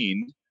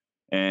 19,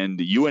 and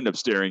you end up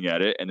staring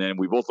at it, and then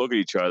we both look at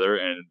each other,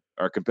 and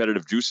our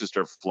competitive juices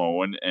start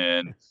flowing,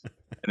 and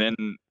then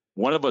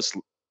one of us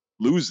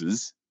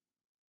loses,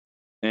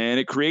 and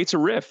it creates a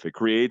riff. It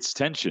creates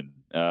tension.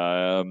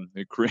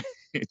 It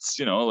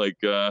creates,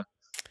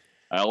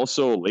 I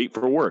also late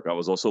for work. I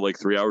was also like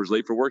 3 hours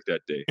late for work that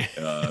day.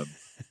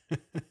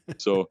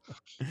 So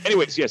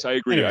anyways, yes, I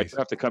agree. I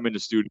have to come in the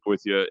studio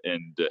with you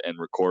and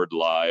record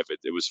live.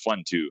 It was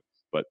fun too.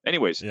 But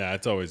anyways. Yeah,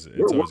 it's always a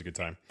good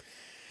time.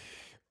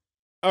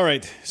 All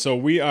right. So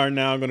we are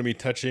now going to be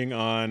touching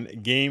on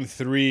Game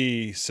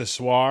 3 ce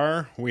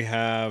soir. We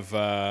have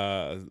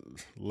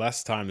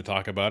less time to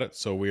talk about it,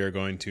 so we are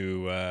going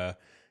to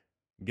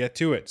get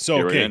to it.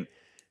 So, okay,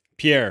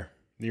 Pierre,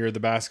 you're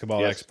the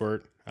basketball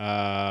expert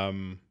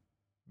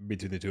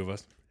between the two of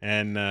us.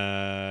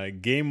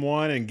 And Game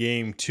 1 and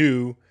Game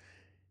 2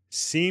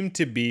 seem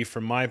to be,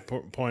 from my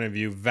point of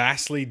view,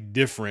 vastly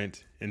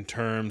different in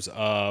terms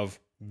of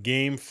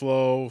game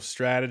flow,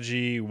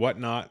 strategy,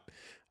 whatnot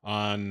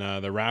on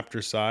the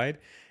Raptor side.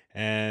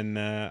 And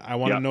I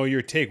want to know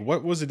your take.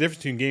 What was the difference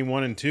between Game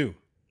 1 and 2?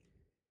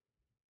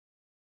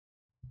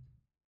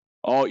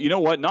 Oh, you know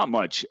what? Not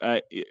much.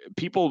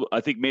 People,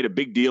 I think, made a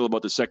big deal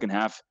about the second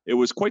half. It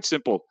was quite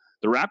simple.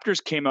 The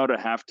Raptors came out at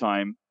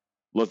halftime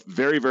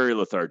very, very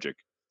lethargic.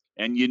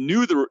 And you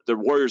knew the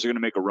Warriors are going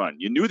to make a run.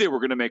 You knew they were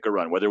going to make a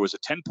run, whether it was a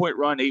 10-point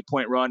run,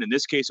 8-point run. In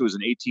this case, it was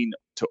an 18-0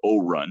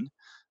 run.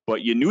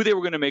 But you knew they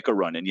were going to make a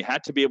run, and you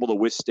had to be able to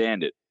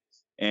withstand it.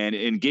 And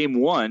in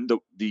game one,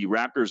 the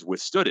Raptors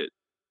withstood it.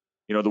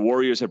 The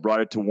Warriors had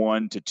brought it to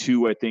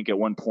 1-2, I think, at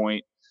one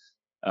point.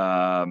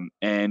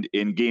 And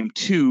in game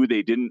two,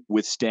 they didn't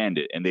withstand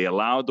it, and they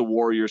allowed the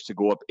Warriors to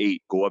go up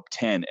 8, go up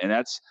 10. And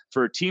that's,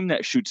 for a team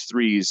that shoots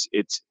threes,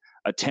 it's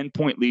a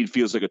 10-point lead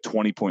feels like a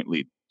 20-point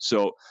lead.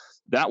 So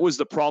that was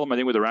the problem, I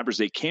think, with the Raptors.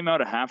 They came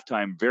out at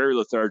halftime very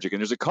lethargic, and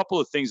there's a couple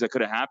of things that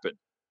could have happened.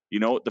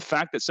 The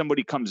fact that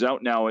somebody comes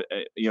out now,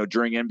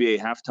 during NBA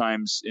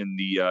halftimes in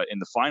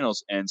the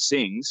finals and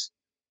sings,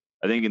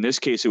 I think in this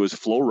case it was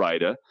Flo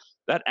Rida,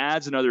 that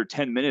adds another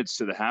 10 minutes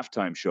to the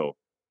halftime show.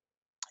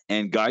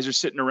 And guys are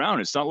sitting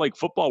around. It's not like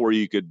football where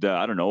you could,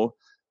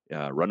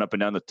 run up and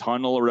down the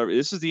tunnel or whatever.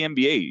 This is the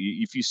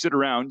NBA. If you sit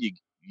around,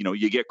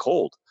 you get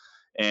cold.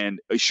 And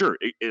sure,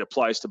 it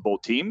applies to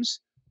both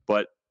teams,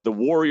 but the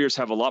Warriors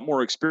have a lot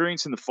more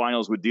experience in the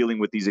finals with dealing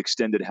with these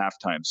extended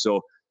halftimes.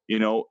 So,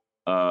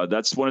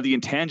 that's one of the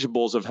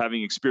intangibles of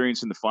having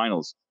experience in the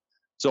finals.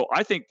 So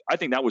I think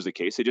that was the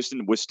case. They just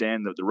didn't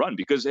withstand the run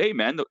because, hey,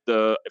 man,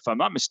 if I'm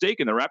not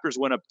mistaken, the Raptors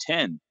went up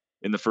 10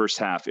 in the first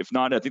half. If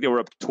not, I think they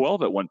were up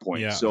 12 at one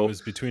point. Yeah, so it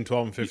was between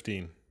 12 and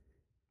 15.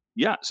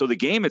 Yeah, so the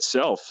game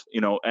itself,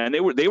 and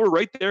they were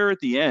right there at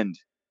the end,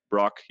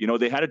 Brock.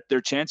 They had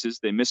their chances.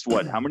 They missed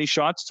what? How many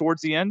shots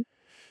towards the end?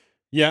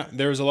 Yeah,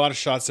 there was a lot of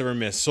shots that were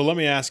missed. So let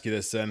me ask you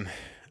this then.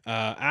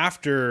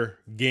 After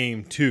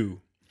game two,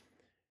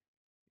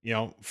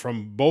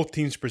 from both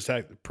teams'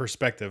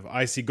 perspective,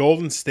 I see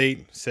Golden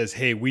State says,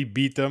 hey, we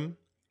beat them.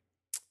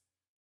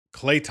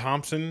 Klay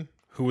Thompson,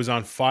 who was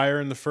on fire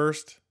in the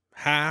first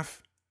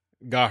half,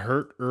 got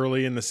hurt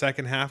early in the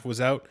second half,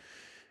 was out.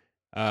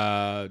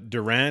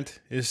 Durant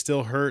is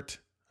still hurt.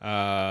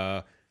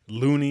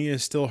 Looney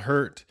is still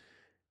hurt.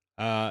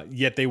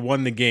 Yet they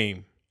won the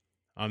game.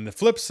 On the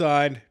flip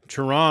side,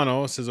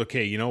 Toronto says,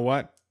 okay, you know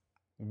what?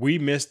 We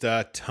missed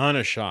a ton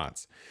of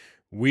shots.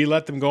 We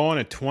let them go on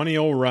a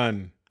 20-0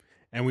 run,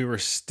 and we were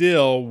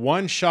still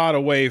one shot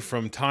away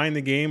from tying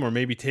the game or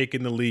maybe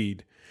taking the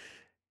lead.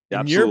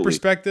 In your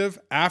perspective,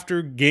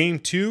 after game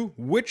two,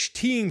 which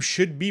team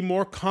should be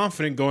more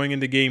confident going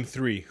into game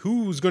three?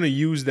 Who's going to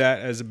use that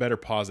as a better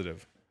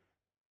positive?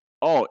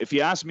 Oh, if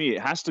you ask me,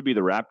 it has to be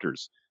the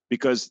Raptors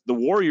because the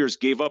Warriors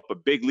gave up a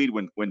big lead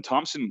when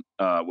Thompson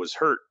was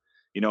hurt.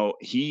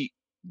 He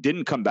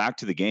didn't come back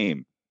to the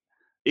game.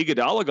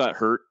 Iguodala got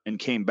hurt and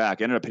came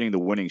back, ended up hitting the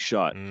winning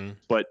shot.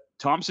 But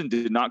Thompson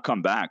did not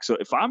come back. So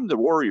if I'm the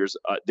Warriors,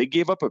 they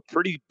gave up a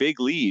pretty big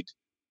lead.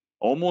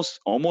 Almost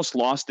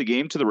lost the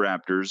game to the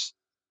Raptors.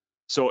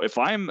 So if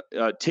I'm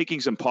taking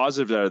some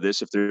positive out of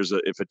this,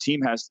 if a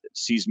team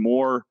sees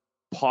more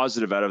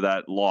positive out of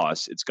that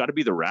loss, it's got to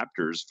be the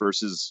Raptors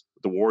versus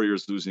the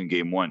Warriors losing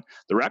game one.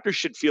 The Raptors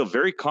should feel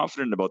very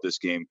confident about this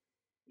game.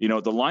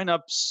 The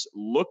lineups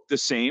look the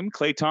same.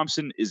 Klay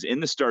Thompson is in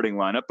the starting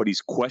lineup, but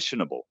he's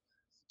questionable.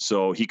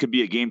 So he could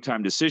be a game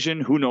time decision.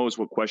 Who knows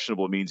what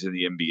questionable means in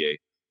the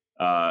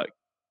NBA?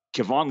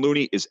 Kevon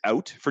Looney is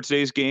out for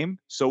today's game.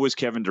 So is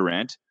Kevin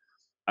Durant.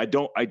 I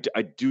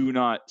do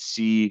not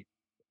see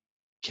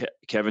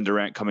Kevin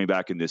Durant coming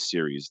back in this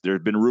series. There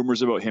have been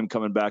rumors about him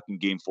coming back in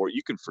game 4.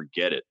 You can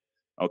forget it.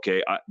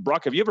 Okay.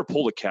 Brock, have you ever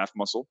pulled a calf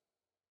muscle?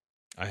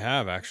 I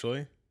have,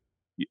 actually.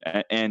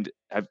 And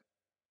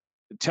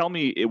tell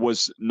me it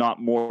was not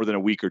more than a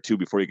week or two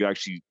before you could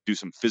actually do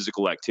some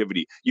physical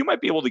activity. You might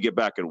be able to get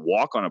back and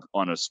walk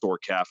on a sore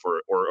calf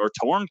or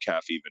torn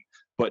calf even.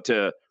 But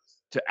to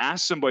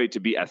ask somebody to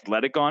be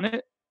athletic on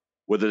it,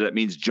 whether that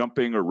means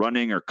jumping or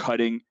running or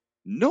cutting,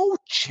 no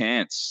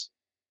chance.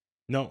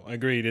 No,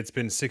 agreed. It's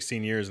been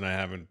 16 years and I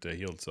haven't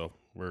healed, so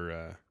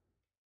we're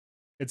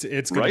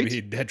it's going to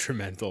be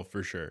detrimental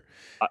for sure.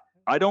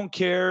 I don't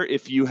care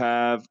if you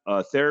have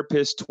a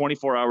therapist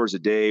 24 hours a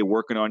day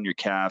working on your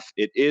calf.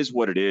 It is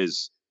what it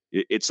is.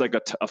 It's like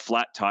a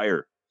flat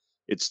tire.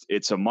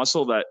 It's a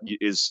muscle that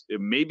is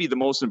maybe the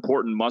most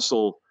important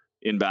muscle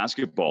in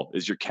basketball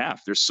is your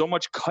calf. There's so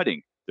much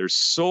cutting. There's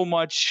so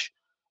much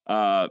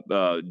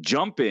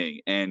jumping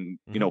and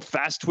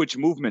fast twitch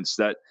movements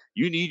that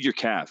you need your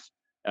calf.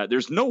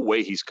 There's no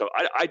way he's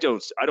I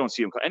don't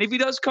see him. And if he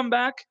does come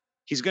back,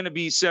 he's going to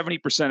be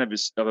 70%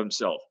 of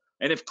himself.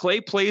 And if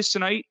Klay plays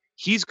tonight,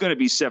 he's going to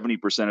be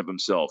 70% of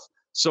himself.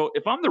 So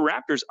if I'm the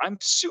Raptors, I'm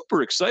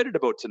super excited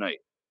about tonight.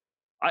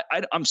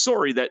 I'm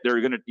sorry that they're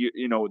going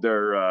to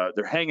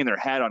they're hanging their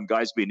hat on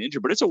guys being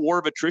injured, but it's a war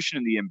of attrition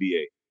in the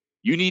NBA.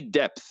 You need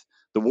depth.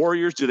 The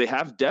Warriors, do they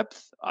have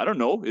depth? I don't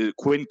know.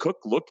 Quinn Cook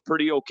looked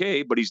pretty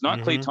okay, but he's not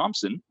Klay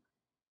Thompson.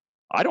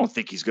 I don't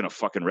think he's going to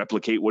fucking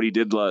replicate what he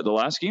did the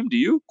last game. Do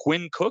you?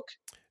 Quinn Cook?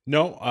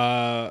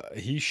 No,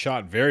 he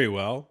shot very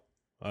well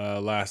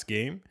last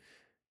game.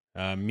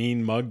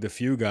 Mean mugged a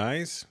few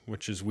guys,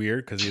 which is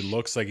weird because he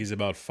looks like he's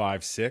about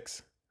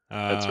 5'6".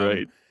 That's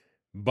right.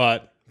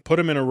 But put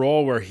him in a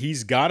role where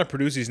he's got to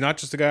produce. He's not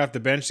just a guy off the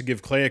bench to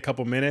give Klay a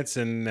couple minutes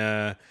and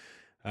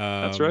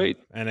that's right.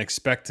 And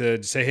expect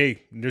to say,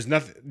 hey, there's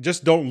nothing.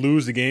 Just don't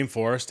lose the game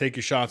for us. Take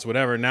your shots,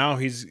 whatever. Now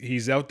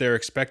he's out there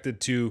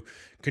expected to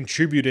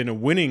contribute in a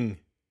winning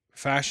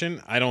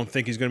fashion, I don't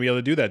think he's going to be able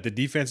to do that. The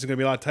defense is going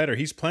to be a lot tighter.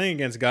 He's playing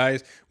against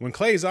guys. When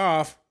Clay's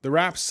off, the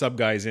Raps sub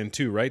guys in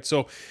too, right?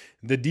 So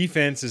the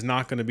defense is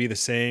not going to be the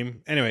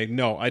same. Anyway,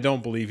 no, I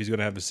don't believe he's going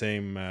to have the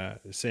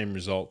same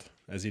result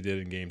as he did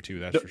in game 2.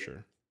 That's for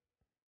sure.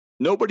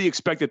 Nobody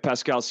expected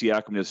Pascal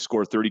Siakam to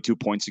score 32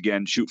 points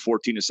again, shoot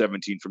 14 to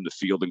 17 from the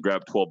field, and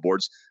grab 12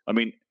 boards. I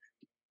mean,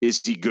 is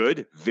he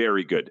good?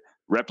 Very good.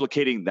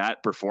 Replicating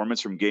that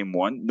performance from game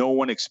 1, no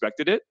one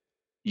expected it,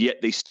 yet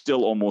they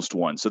still almost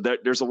won. So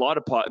there's a lot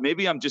of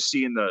maybe I'm just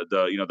seeing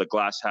the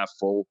glass half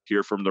full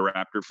here from the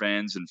Raptor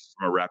fans and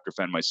from a Raptor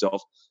fan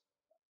myself.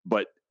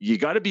 But you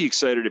got to be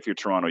excited if you're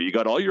Toronto. You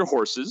got all your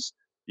horses.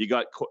 You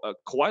got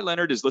Kawhi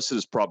Leonard is listed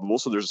as probable,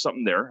 so there's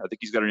something there. I think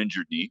he's got an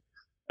injured knee.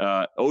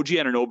 OG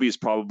Anunoby is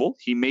probable.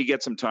 He may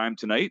get some time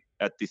tonight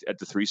at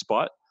the 3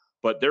 spot,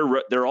 but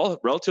they're all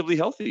relatively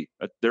healthy.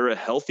 They're a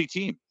healthy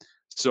team.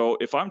 So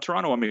if I'm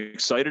Toronto, I'm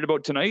excited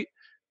about tonight.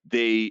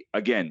 They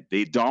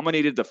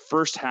dominated the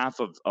first half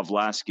of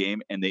last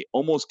game, and they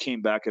almost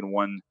came back and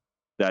won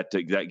that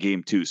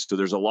game too. So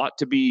there's a lot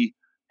to be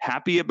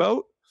happy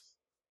about.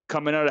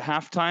 Coming out of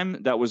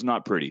halftime, that was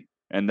not pretty.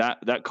 And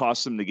that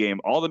cost them the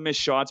game. All the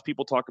missed shots,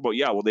 people talk about,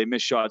 they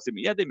missed shots.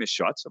 Yeah, they missed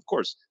shots, of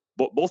course.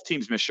 Both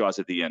teams missed shots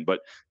at the end.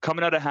 But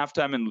coming out of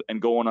halftime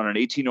and going on an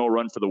 18-0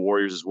 run for the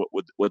Warriors is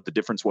what the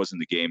difference was in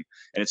the game.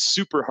 And it's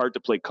super hard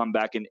to play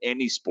comeback in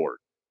any sport,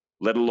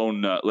 let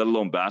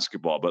alone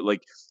basketball. But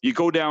like, you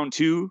go down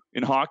 2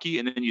 in hockey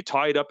and then you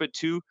tie it up at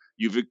 2.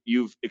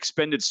 You've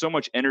expended so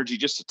much energy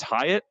just to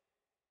tie it.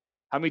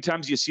 How many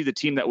times do you see the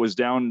team that was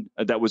down,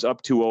 that was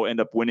up 2-0 end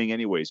up winning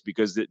anyways?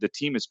 Because the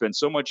team has spent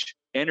so much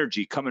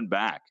energy coming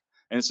back.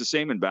 And it's the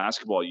same in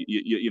basketball.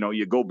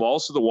 You go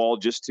balls to the wall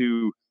just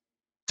to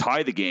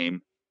tie the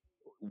game.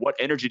 What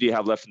energy do you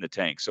have left in the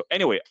tank? So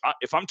anyway,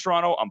 if I'm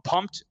Toronto, I'm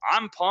pumped.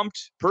 I'm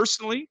pumped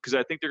personally because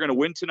I think they're going to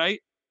win tonight.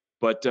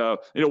 But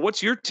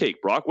what's your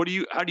take, Brock?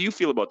 How do you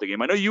feel about the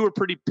game? I know you were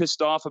pretty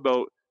pissed off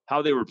about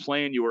how they were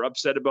playing. You were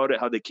upset about it,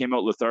 how they came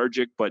out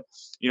lethargic. But,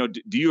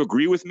 do you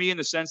agree with me in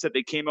the sense that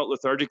they came out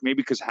lethargic, maybe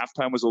because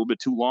halftime was a little bit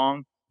too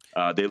long?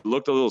 They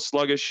looked a little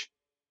sluggish.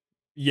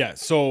 Yeah.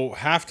 So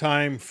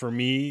halftime for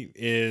me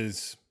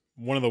is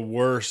one of the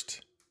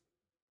worst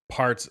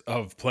parts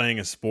of playing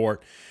a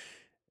sport.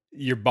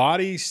 Your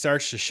body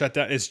starts to shut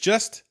down. It's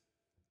just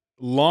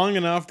long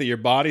enough that your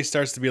body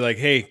starts to be like,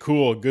 hey,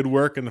 cool, good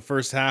work in the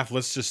first half.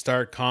 Let's just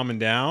start calming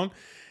down.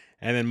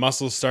 And then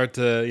muscles start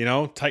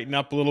to, tighten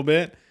up a little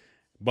bit.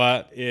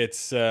 But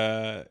it's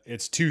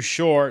too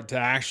short to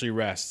actually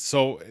rest.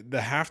 So the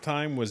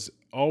halftime was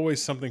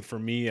always something for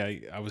me.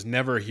 I was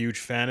never a huge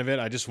fan of it.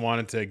 I just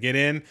wanted to get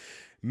in,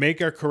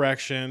 make our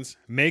corrections,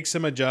 make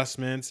some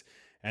adjustments.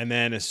 And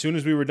then as soon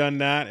as we were done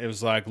that, it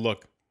was like,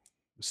 look,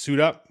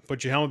 suit up,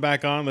 put your helmet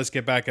back on. Let's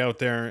get back out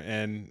there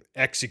and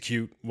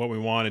execute what we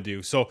want to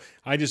do. So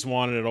I just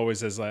wanted it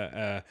always as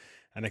an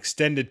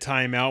extended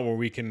timeout where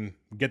we can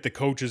get the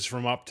coaches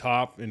from up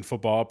top in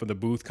football up in the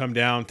booth, come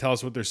down, tell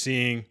us what they're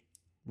seeing,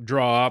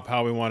 draw up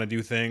how we want to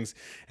do things,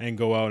 and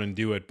go out and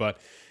do it. But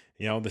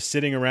the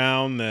sitting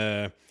around,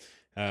 the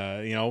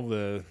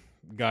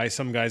guys,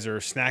 some guys are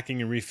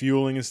snacking and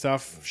refueling and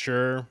stuff,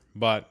 sure,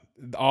 but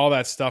all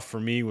that stuff for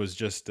me was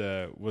just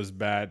was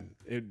bad.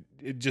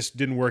 It just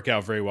didn't work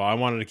out very well. I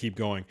wanted to keep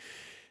going.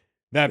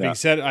 That being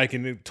said, I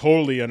can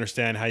totally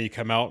understand how you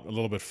come out a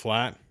little bit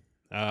flat.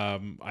 I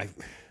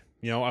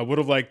would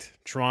have liked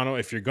Toronto,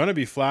 if you're going to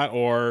be flat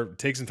or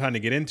take some time to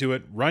get into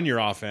it, run your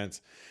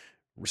offense.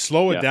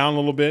 Slow it down a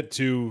little bit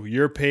to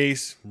your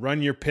pace,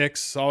 run your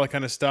picks, all that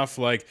kind of stuff.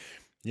 Like,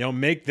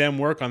 make them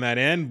work on that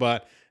end.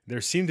 But there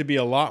seemed to be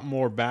a lot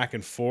more back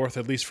and forth,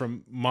 at least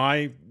from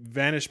my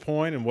vantage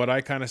point and what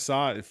I kind of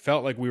saw. It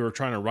felt like we were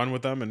trying to run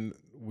with them and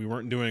we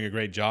weren't doing a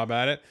great job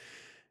at it.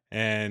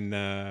 And,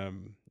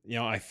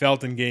 I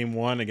felt in game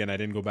 1, again, I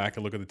didn't go back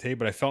and look at the tape,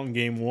 but I felt in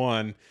game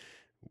 1,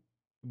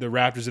 the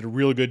Raptors did a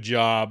real good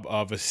job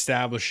of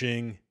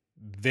establishing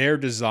their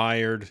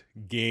desired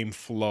game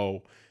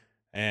flow.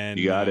 And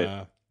you got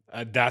it.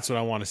 That's what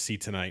I want to see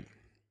tonight.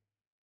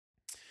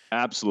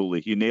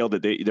 Absolutely, you nailed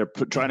it. They're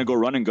trying to go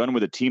run and gun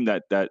with a team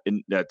that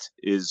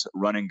is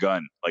run and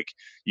gun. Like,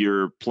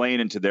 you're playing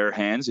into their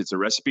hands. It's a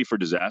recipe for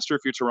disaster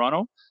if you're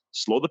Toronto.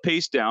 Slow the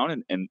pace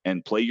down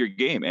and play your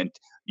game. And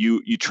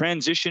you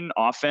transition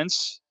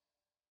offense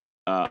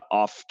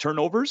off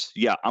turnovers.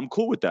 Yeah, I'm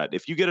cool with that.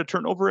 If you get a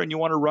turnover and you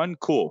want to run,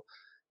 cool.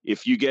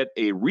 If you get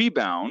a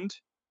rebound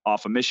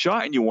off a missed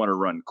shot and you want to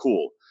run,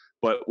 cool.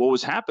 But what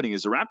was happening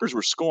is the Raptors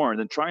were scoring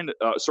and trying to,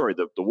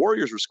 the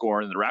Warriors were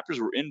scoring and the Raptors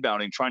were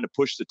inbounding, trying to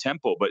push the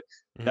tempo, but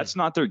that's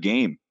not their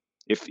game.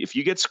 If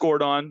you get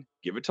scored on,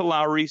 give it to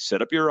Lowry,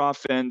 set up your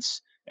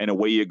offense, and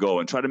away you go,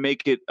 and try to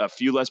make it a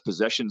few less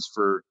possessions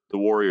for the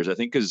Warriors. I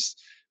think because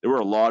there were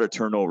a lot of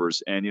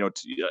turnovers, and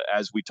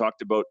as we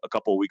talked about a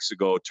couple of weeks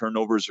ago,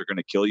 turnovers are going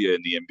to kill you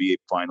in the NBA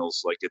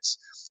Finals. Like, it's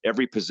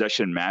every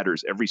possession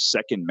matters, every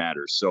second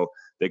matters. So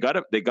they got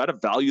to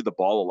value the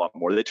ball a lot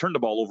more. They turned the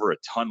ball over a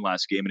ton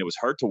last game, and it was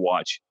hard to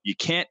watch. You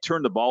can't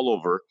turn the ball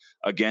over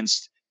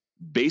against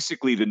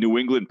basically the New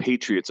England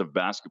Patriots of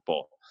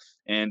basketball.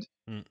 And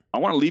I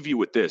want to leave you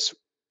with this.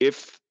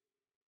 If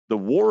the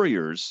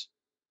Warriors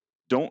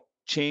don't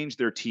change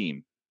their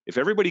team, if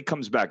everybody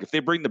comes back, if they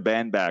bring the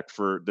band back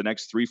for the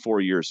next 3,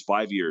 4 years,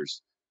 5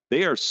 years,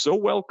 they are so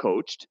well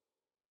coached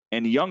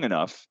and young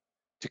enough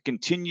to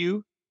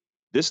continue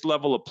this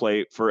level of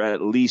play for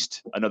at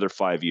least another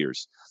 5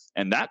 years.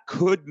 And that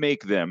could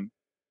make them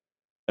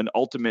an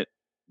ultimate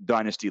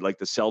dynasty like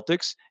the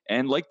Celtics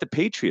and like the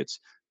Patriots.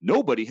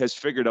 Nobody has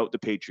figured out the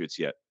Patriots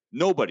yet.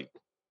 Nobody.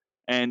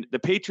 And the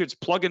Patriots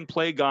plug and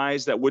play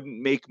guys that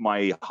wouldn't make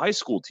my high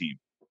school team,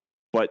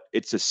 but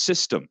it's a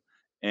system.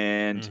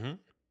 And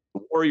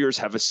the Warriors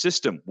have a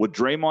system. Would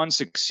Draymond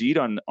succeed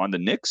on the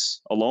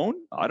Knicks alone?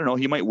 I don't know.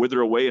 He might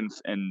wither away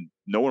and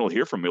no one will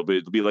hear from him.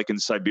 It'll be like in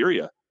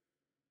Siberia.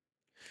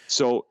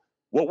 So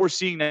what we're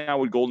seeing now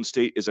with Golden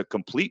State is a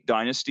complete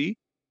dynasty,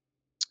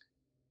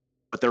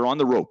 but they're on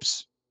the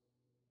ropes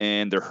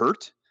and they're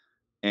hurt.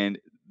 And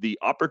the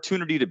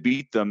opportunity to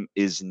beat them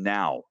is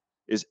now,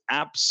 is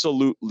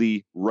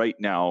absolutely right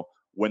now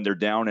when they're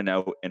down and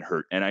out and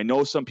hurt. And I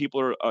know some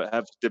people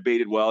have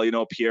debated, well,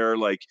 Pierre,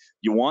 like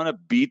you want to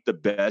beat the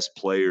best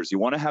players. You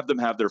want to have them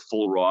have their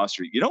full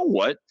roster. You know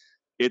what?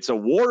 It's a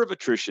war of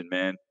attrition,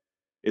 man.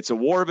 It's a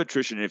war of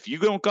attrition. And if you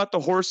don't got the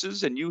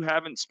horses and you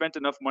haven't spent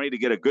enough money to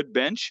get a good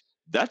bench,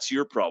 that's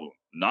your problem,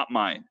 not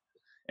mine.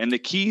 And the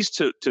keys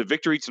to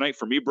victory tonight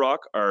for me, Brock,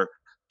 are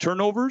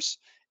turnovers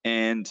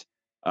and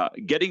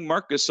getting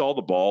Marc Gasol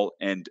the ball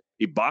and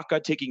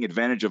Ibaka taking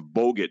advantage of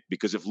Bogut,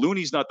 because if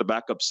Looney's not the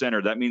backup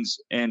center, that means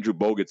Andrew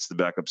Bogut's the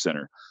backup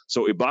center.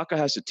 So Ibaka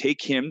has to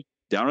take him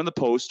down in the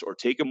post or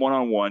take him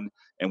one-on-one,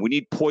 and we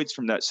need points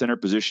from that center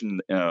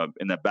position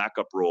in that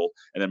backup role.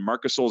 And then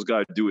Marc Gasol's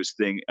got to do his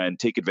thing and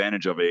take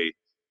advantage of a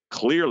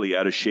clearly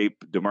out of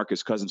shape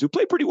DeMarcus Cousins, who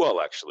played pretty well,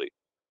 actually.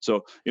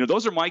 So,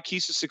 those are my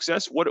keys to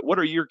success. What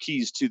are your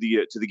keys to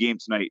the game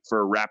tonight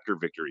for a Raptor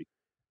victory?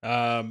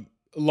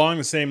 Along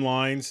the same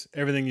lines,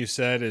 everything you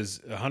said is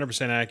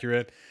 100%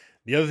 accurate.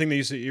 The other thing that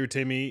used to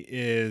irritate me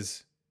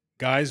is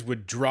guys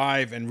would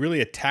drive and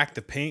really attack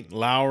the paint.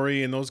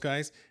 Lowry and those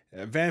guys,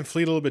 Van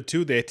Fleet a little bit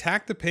too. They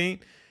attack the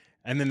paint,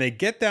 and then they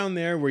get down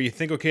there where you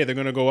think, okay, they're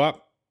going to go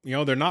up.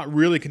 They're not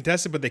really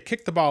contested, but they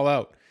kick the ball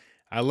out.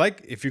 I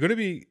like, if you're going to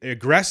be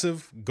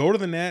aggressive, go to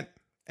the net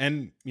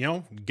and,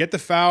 get the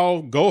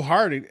foul, go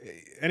hard.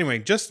 Anyway,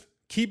 just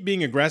keep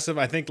being aggressive.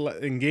 I think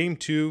in game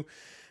 2,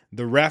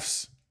 the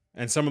refs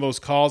and some of those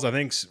calls, I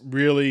think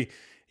really,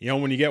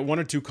 when you get 1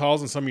 or 2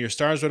 calls on some of your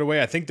stars right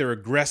away, I think their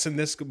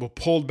aggressiveness will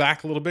pulled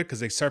back a little bit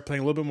because they start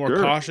playing a little bit more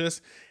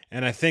cautious.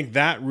 And I think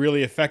that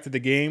really affected the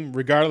game,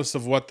 regardless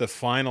of what the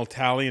final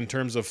tally in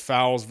terms of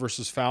fouls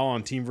versus foul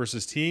on team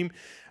versus team.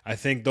 I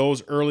think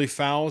those early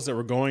fouls that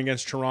were going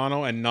against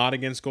Toronto and not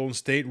against Golden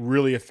State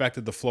really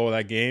affected the flow of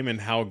that game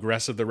and how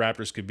aggressive the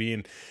Raptors could be.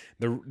 And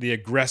the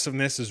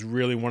aggressiveness is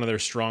really one of their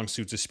strong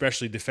suits,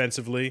 especially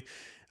defensively.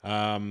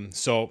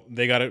 So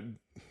they got to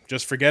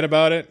just forget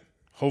about it.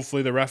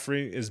 Hopefully the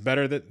referee is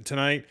better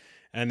tonight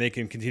and they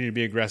can continue to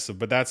be aggressive.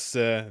 But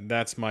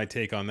that's my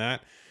take on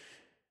that.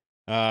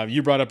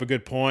 You brought up a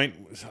good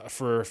point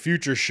for a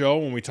future show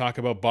when we talk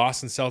about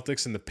Boston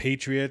Celtics and the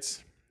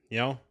Patriots.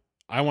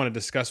 I want to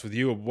discuss with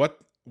you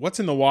what's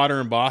in the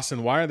water in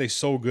Boston. Why are they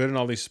so good in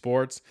all these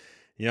sports?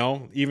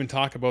 Even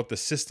talk about the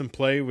system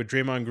play with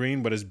Draymond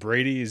Green, but is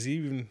Brady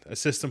even a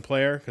system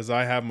player? Because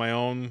I have my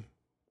own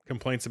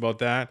complaints about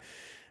that.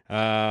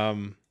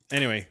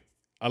 Anyway,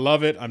 I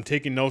love it. I'm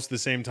taking notes at the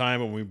same time.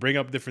 When we bring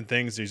up different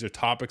things, these are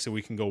topics that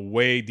we can go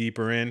way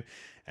deeper in.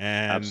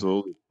 And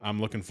absolutely,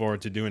 I'm looking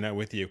forward to doing that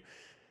with you.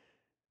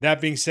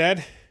 That being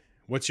said,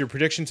 what's your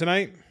prediction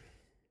tonight?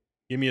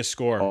 Give me a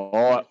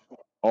score.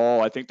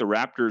 I think the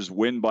Raptors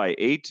win by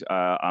 8.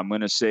 I'm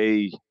going to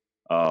say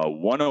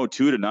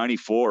 102-94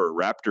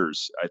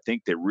 Raptors. I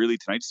think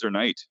tonight's their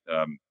night.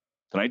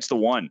 Tonight's the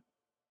one.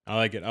 I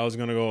like it. I was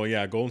going to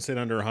go, Golden State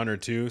under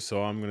 102,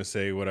 so I'm going to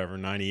say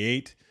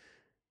 98.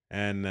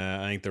 And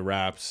I think the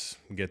Raps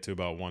get to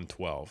about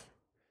 112.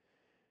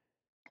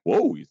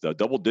 Whoa, the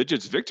double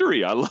digits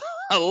victory. I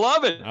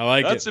love it. I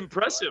like it. That's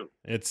impressive.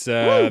 It's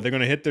they're going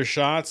to hit their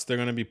shots. They're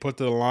going to be put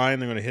to the line.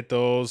 They're going to hit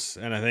those.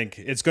 And I think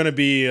it's going to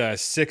be about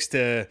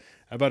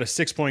a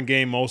 6-point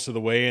game most of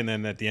the way. And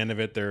then at the end of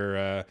it,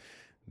 the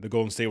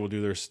Golden State will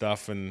do their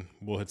stuff and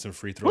we'll hit some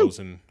free throws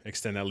and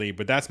extend that lead.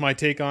 But that's my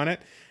take on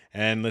it.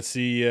 And let's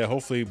see,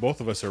 hopefully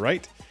both of us are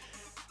right.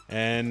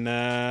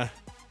 And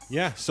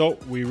so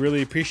we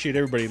really appreciate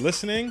everybody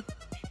listening.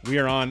 We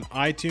are on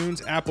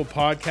iTunes, Apple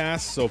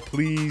Podcasts, so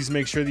please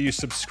make sure that you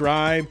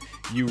subscribe,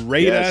 you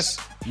rate us,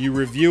 you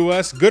review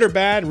us. Good or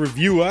bad,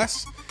 review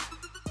us.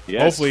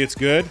 Yes. Hopefully it's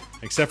good,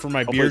 except for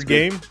my beard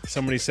game.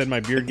 Somebody said my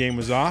beard game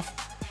was off.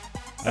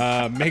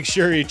 Make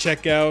sure you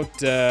check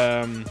out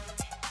our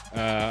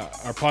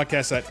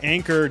podcast at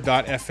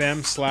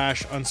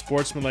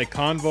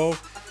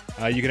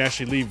anchor.fm/unsportsmanlikeconvo. You can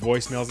actually leave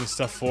voicemails and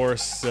stuff for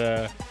us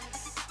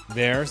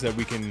there so that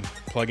we can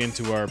plug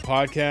into our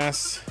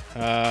podcasts.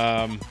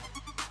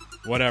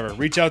 Whatever.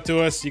 Reach out to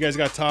us. You guys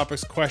got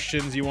topics,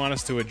 questions you want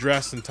us to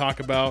address and talk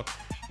about.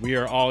 We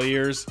are all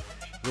ears.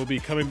 We'll be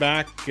coming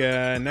back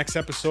next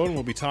episode, and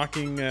we'll be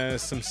talking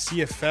some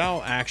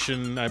CFL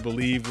action, I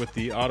believe, with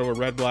the Ottawa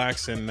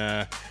Redblacks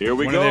and here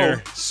we one go. of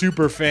their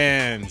super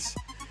fans.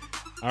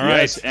 All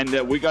right. Yes, and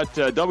we got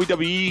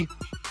WWE.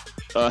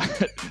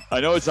 I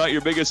know it's not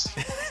your biggest.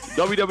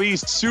 WWE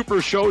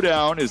Super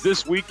Showdown is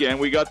this weekend.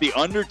 We got The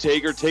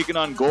Undertaker taking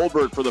on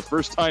Goldberg for the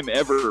first time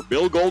ever.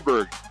 Bill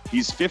Goldberg.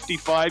 He's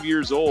 55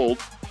 years old,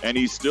 and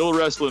he's still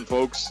wrestling,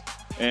 folks.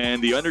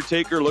 And The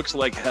Undertaker looks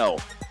like hell.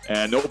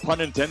 And no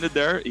pun intended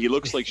there. He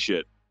looks like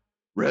shit.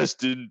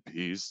 Rest in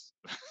peace.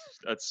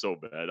 That's so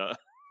bad.